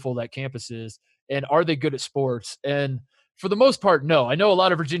beautiful that campus is, and are they good at sports? And for the most part, no. I know a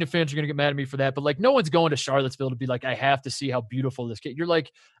lot of Virginia fans are going to get mad at me for that, but like no one's going to Charlottesville to be like, I have to see how beautiful this kid. You're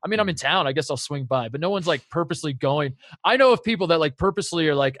like, I mean, I'm in town. I guess I'll swing by, but no one's like purposely going. I know of people that like purposely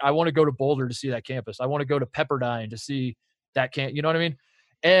are like, I want to go to Boulder to see that campus. I want to go to Pepperdine to see that camp. You know what I mean?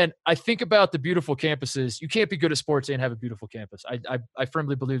 And I think about the beautiful campuses. You can't be good at sports and have a beautiful campus. I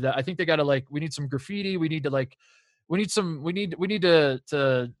firmly believe that. I think they got to we need some graffiti. We need to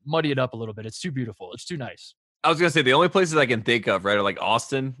to muddy it up a little bit. It's too beautiful. It's too nice. I was gonna say the only places I can think of, right, are like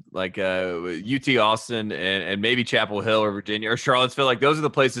Austin, like UT Austin, and maybe Chapel Hill or Virginia or Charlottesville. Like those are the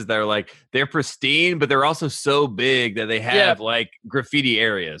places that are like they're pristine, but they're also so big that they have like graffiti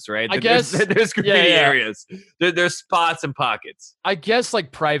areas, right? I guess there's graffiti areas. There's spots and pockets. I guess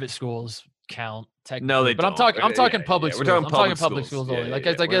like private schools count. No, they but don't. I'm talking public schools. I'm talking public schools only. I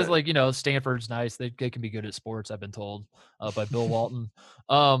guess like Stanford's nice. They can be good at sports. I've been told by Bill Walton.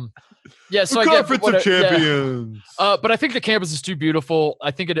 So I get Conference of Champions. But I think the campus is too beautiful.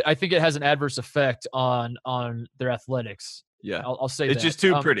 I think it has an adverse effect on their athletics. Yeah, I'll say it's just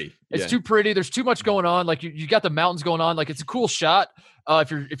too pretty. It's too pretty. There's too much going on. Like you got the mountains going on. Like it's a cool shot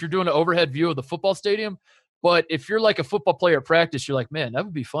if you're doing an overhead view of the football stadium. But if you're like a football player at practice, you're like, man, that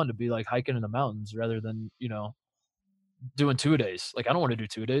would be fun to be like hiking in the mountains rather than, doing 2 days. Like, I don't want to do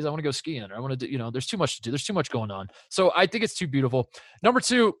 2 days. I want to go skiing. Or I want to do, there's too much to do. There's too much going on. So I think it's too beautiful. Number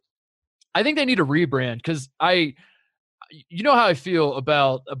two, I think they need a rebrand because you know how I feel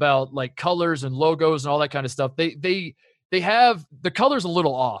about like colors and logos and all that kind of stuff. They they have the color's a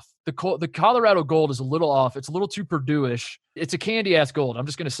little off. The Colorado gold is a little off. It's a little too Purdue-ish. It's a candy ass gold. I'm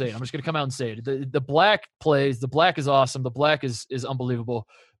just gonna say it. I'm just gonna come out and say it. The black plays. The black is awesome. The black is unbelievable.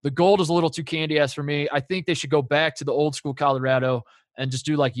 The gold is a little too candy ass for me. I think they should go back to the old school Colorado and just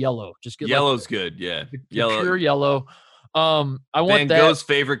do like yellow. Just get yellow's good. Yeah, yellow, pure yellow. I want Van that. Gogh's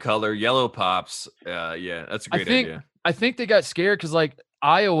favorite color, yellow pops. Yeah, that's a great idea. I think they got scared because like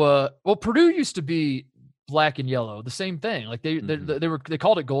Iowa. Well, Purdue used to be black and yellow, the same thing. Like they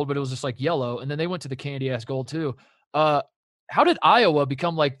called it gold, but it was just like yellow, and then they went to the candy ass gold too. How did Iowa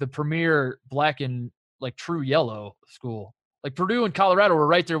become like the premier black and like true yellow school? Like Purdue and Colorado were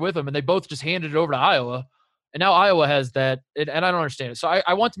right there with them, and they both just handed it over to Iowa, and now Iowa has that, and I don't understand it. So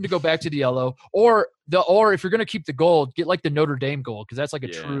I want them to go back to the yellow, or if you're gonna keep the gold, get like the Notre Dame gold because that's like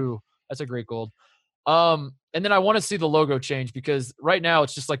that's a great gold. And then I want to see the logo change because right now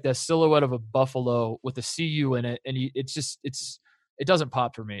it's just like that silhouette of a buffalo with a CU in it. And it doesn't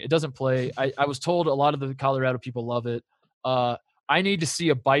pop for me. It doesn't play. I was told a lot of the Colorado people love it. I need to see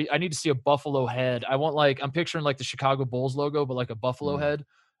a bite. I need to see a buffalo head. I'm picturing like the Chicago Bulls logo, but like a buffalo head.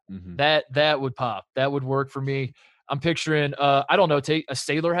 Mm-hmm. That would pop. That would work for me. I'm picturing, I don't know, take a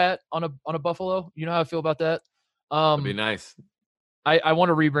sailor hat on a buffalo. You know how I feel about that? That'd be nice. I want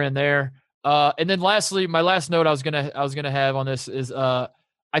to rebrand there. And then lastly, my last note I was gonna have on this is I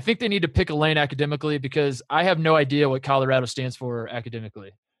think they need to pick a lane academically because I have no idea what Colorado stands for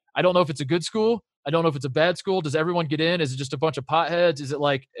academically. I don't know if it's a good school. I don't know if it's a bad school. Does everyone get in? Is it just a bunch of potheads? Is it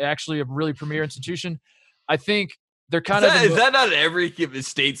like actually a really premier institution? I think they're kind of. Is that not every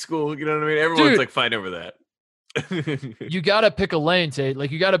state school? You know what I mean? Everyone's like fighting over that. You got to pick a lane, Tate.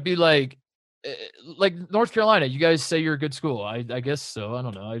 Like you got to be like North Carolina, you guys say you're a good school. I guess so. I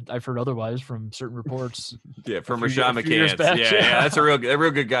don't know. I've heard otherwise from certain reports. Yeah, from Rashad McCants. Yeah, that's a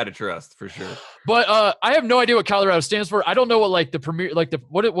real good guy to trust for sure. But I have no idea what Colorado stands for. I don't know what like the premier, like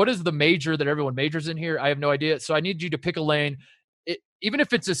what is the major that everyone majors in here. I have no idea. So I need you to pick a lane, even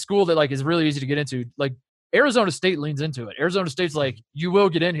if it's a school that like is really easy to get into. Like Arizona State leans into it. Arizona State's like, you will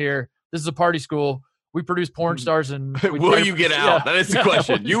get in here. This is a party school. We produce porn stars and will you get out? Yeah. That is the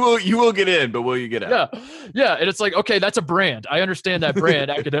question. You will get in, but will you get out? Yeah. And it's like, okay, that's a brand. I understand that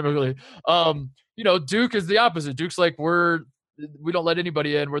brand academically. Duke is the opposite. Duke's like, we don't let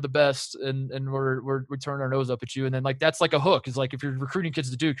anybody in. We're the best. And we turn our nose up at you. And then like, that's like a hook. It's like, if you're recruiting kids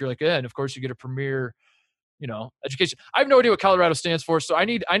to Duke, you're like, and of course you get a premier, education. I have no idea what Colorado stands for. So I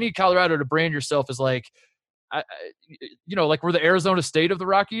need Colorado to brand yourself as like, like we're the Arizona State of the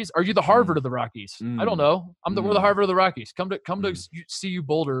Rockies. Are you the Harvard of the Rockies? I don't know. We're the Harvard of the Rockies. Come to CU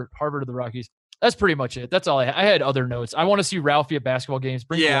Boulder, Harvard of the Rockies. That's pretty much it. That's all I had. I had other notes. I want to see Ralphie at basketball games.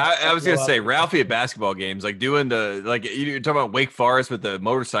 I was gonna say Ralphie at basketball games, like doing you're talking about Wake Forest with the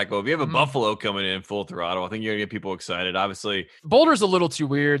motorcycle. If you have a Buffalo coming in full throttle, I think you're gonna get people excited. Obviously, Boulder's a little too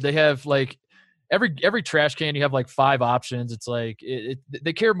weird. They have like every trash can you have like 5 options. It's like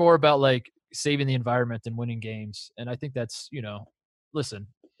they care more about like saving the environment than winning games. And I think that's, listen,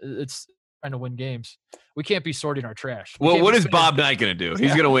 it's trying to win games. We can't be sorting our trash. Well, what is Bob Knight going to do?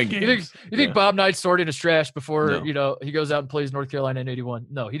 He's going to win games. You think Bob Knight's sorting his trash before, he goes out and plays North Carolina in 81?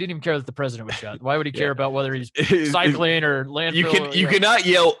 No, he didn't even care that the president was shot. Why would he care about whether he's cycling or landfill? You cannot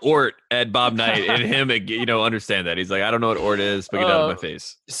yell Ort at Bob Knight and him, understand that. He's like, I don't know what Ort is, but get out of my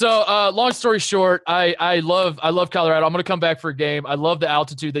face. So long story short, I love Colorado. I'm going to come back for a game. I love the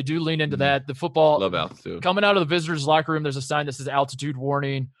altitude. They do lean into that. The football. Love altitude. Coming out of the visitors' locker room, there's a sign that says altitude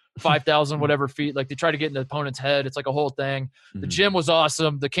warning. 5,000 whatever feet. Like they try to get in the opponent's head. It's like a whole thing. The gym was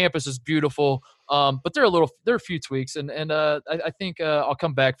awesome. The campus is beautiful. But there are a few tweaks, and I think I'll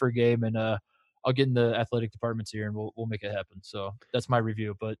come back for a game and I'll get in the athletic departments here and we'll make it happen. So that's my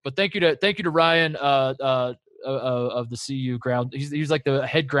review. But thank you to Ryan of the CU ground. He's like the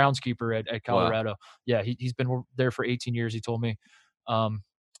head groundskeeper at Colorado. Wow. Yeah, he's been there for 18 years. He told me.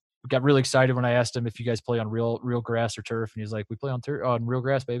 Got really excited when I asked him if you guys play on real grass or turf, and he's like, "We play on real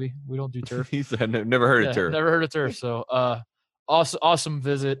grass, baby. We don't do turf." He said, "Never heard of turf. Never heard of turf." So, awesome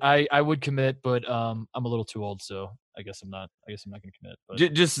visit. I would commit, but I'm a little too old, so I guess I'm not going to commit. But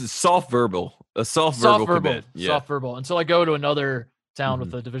just soft verbal, soft verbal commit. Yeah. Soft verbal until I go to another town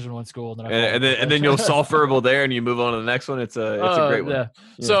with a Division I school, and then you'll soft verbal there, and you move on to the next one. It's a great one. Yeah.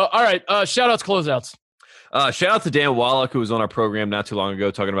 So, all right, shout outs, closeouts. Shout out to Dan Wallach, who was on our program not too long ago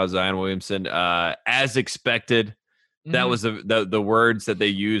talking about Zion Williamson. As expected, that was the words that they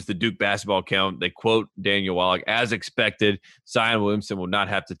used, the Duke basketball account. They quote Daniel Wallach, as expected, Zion Williamson will not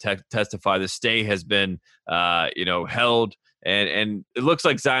have to testify. The stay has been held, and it looks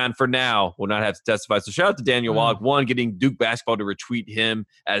like Zion for now will not have to testify. So shout out to Daniel Wallach, getting Duke basketball to retweet him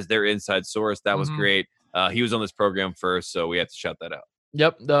as their inside source. That was great. he was on this program first, so we have to shout that out.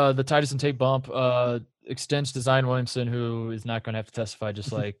 Yep, the Titus and Tate bump extends to Zion Williamson, who is not going to have to testify,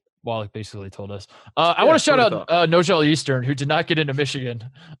 just like Wallach basically told us. I want to shout out Nojel Eastern, who did not get into Michigan.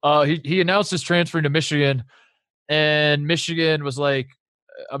 He announced his transfer to Michigan, and Michigan was like,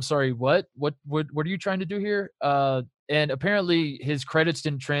 "I'm sorry, what are you trying to do here?" And apparently his credits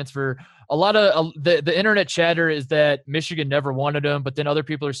didn't transfer. A lot of the internet chatter is that Michigan never wanted him, but then other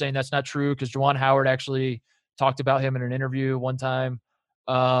people are saying that's not true because Juwan Howard actually talked about him in an interview one time.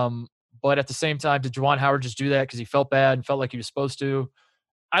 But at the same time, did Juwan Howard just do that because he felt bad and felt like he was supposed to?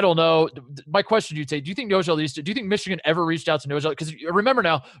 I don't know. My question to you, Tate, do you think Michigan ever reached out to Nojel? Because remember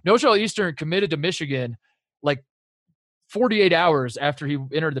now, Nojel Eastern committed to Michigan like 48 hours after he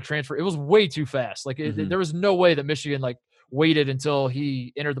entered the transfer. It was way too fast. Like there was no way that Michigan like waited until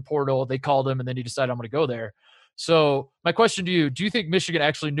he entered the portal. They called him and then he decided, I'm going to go there. So my question to you, do you think Michigan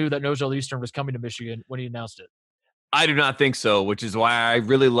actually knew that Nojel Eastern was coming to Michigan when he announced it? I do not think so, which is why I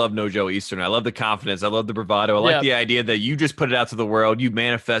really love Nojel Eastern. I love the confidence. I love the bravado. I like the idea that you just put it out to the world. You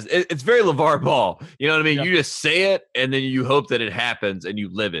manifest. It's very LeVar Ball. You know what I mean? Yeah. You just say it, and then you hope that it happens, and you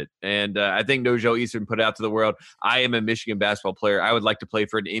live it. And I think Nojel Eastern put it out to the world. I am a Michigan basketball player. I would like to play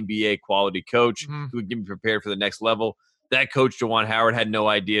for an NBA quality coach who would get me prepared for the next level. That coach, Juwan Howard, had no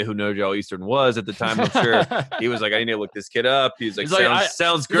idea who Nojel Eastern was at the time, I'm sure. He was like, I need to look this kid up. He's like,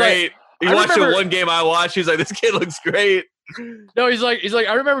 sounds great. He watched the one game I watched. He's like, this kid looks great. No, he's like,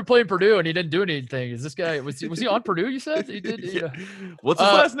 I remember playing Purdue and he didn't do anything. Is this guy was he on Purdue? You said he did. Yeah. What's his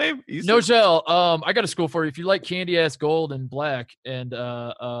last name? Nojel. I got a school for you. If you like candy ass gold and black, and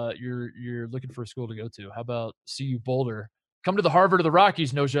you're looking for a school to go to, how about CU Boulder? Come to the Harvard of the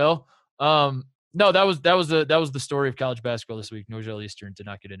Rockies, Nojel. No, that was the story of college basketball this week. Nojel Eastern did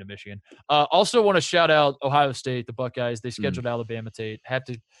not get into Michigan. Also, want to shout out Ohio State, the Buckeyes. They scheduled Alabama Tate.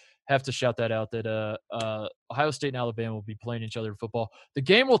 Have to shout that out that Ohio State and Alabama will be playing each other in football. The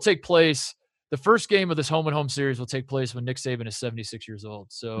game will take place. The first game of this home series will take place when Nick Saban is 76 years old.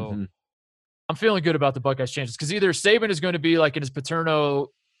 So I'm feeling good about the Buckeyes' chances because either Saban is going to be like in his Paterno,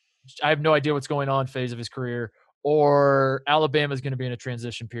 I have no idea what's going on phase of his career, or Alabama is going to be in a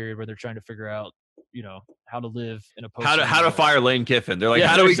transition period where they're trying to figure out, how to live in a post. How to fire Lane Kiffin? They're like,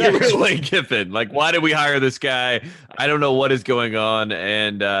 how do we get rid of Lane Kiffin? Like, why did we hire this guy? I don't know what is going on,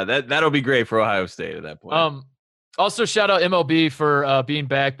 and that'll be great for Ohio State at that point. Also, shout out MLB for being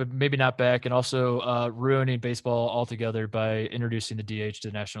back, but maybe not back, and also ruining baseball altogether by introducing the DH to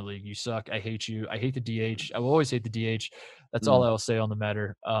the National League. You suck. I hate you. I hate the DH. I will always hate the DH. That's all I will say on the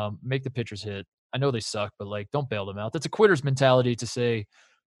matter. Make the pitchers hit. I know they suck, but don't bail them out. That's a quitter's mentality to say,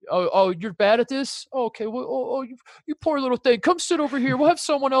 oh, you're bad at this? Oh, okay. Well, you poor little thing. Come sit over here. We'll have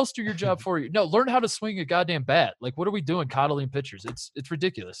someone else do your job for you. No, learn how to swing a goddamn bat. Like, what are we doing coddling pitchers? It's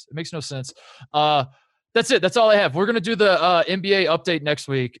ridiculous. It makes no sense. That's it. That's all I have. We're going to do the NBA update next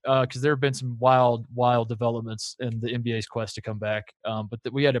week because there have been some wild developments in the NBA's quest to come back. But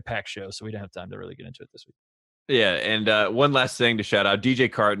we had a packed show, so we didn't have time to really get into it this week. Yeah, and one last thing to shout out, DJ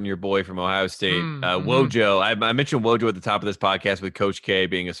Carton, your boy from Ohio State, Wojo. I mentioned Wojo at the top of this podcast with Coach K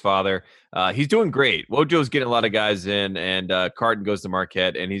being his father. He's doing great. Wojo's getting a lot of guys in, and Carton goes to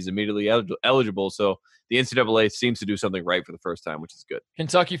Marquette, and he's immediately eligible. So the NCAA seems to do something right for the first time, which is good.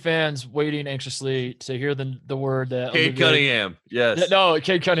 Kentucky fans waiting anxiously to hear the word that Cade Cunningham. Yes. No,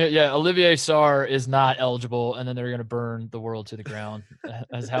 Cade Cunningham. Yeah, Olivier Sarr is not eligible, and then they're going to burn the world to the ground.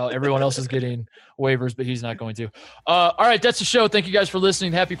 That's how everyone else is getting waivers, but he's not going to. All right, that's the show. Thank you guys for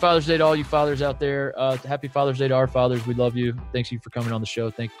listening. Happy Father's Day to all you fathers out there. Happy Father's Day to our fathers. We love you. Thanks you for coming on the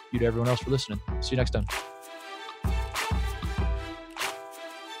show. Thank you to everyone else for listening. See you next time.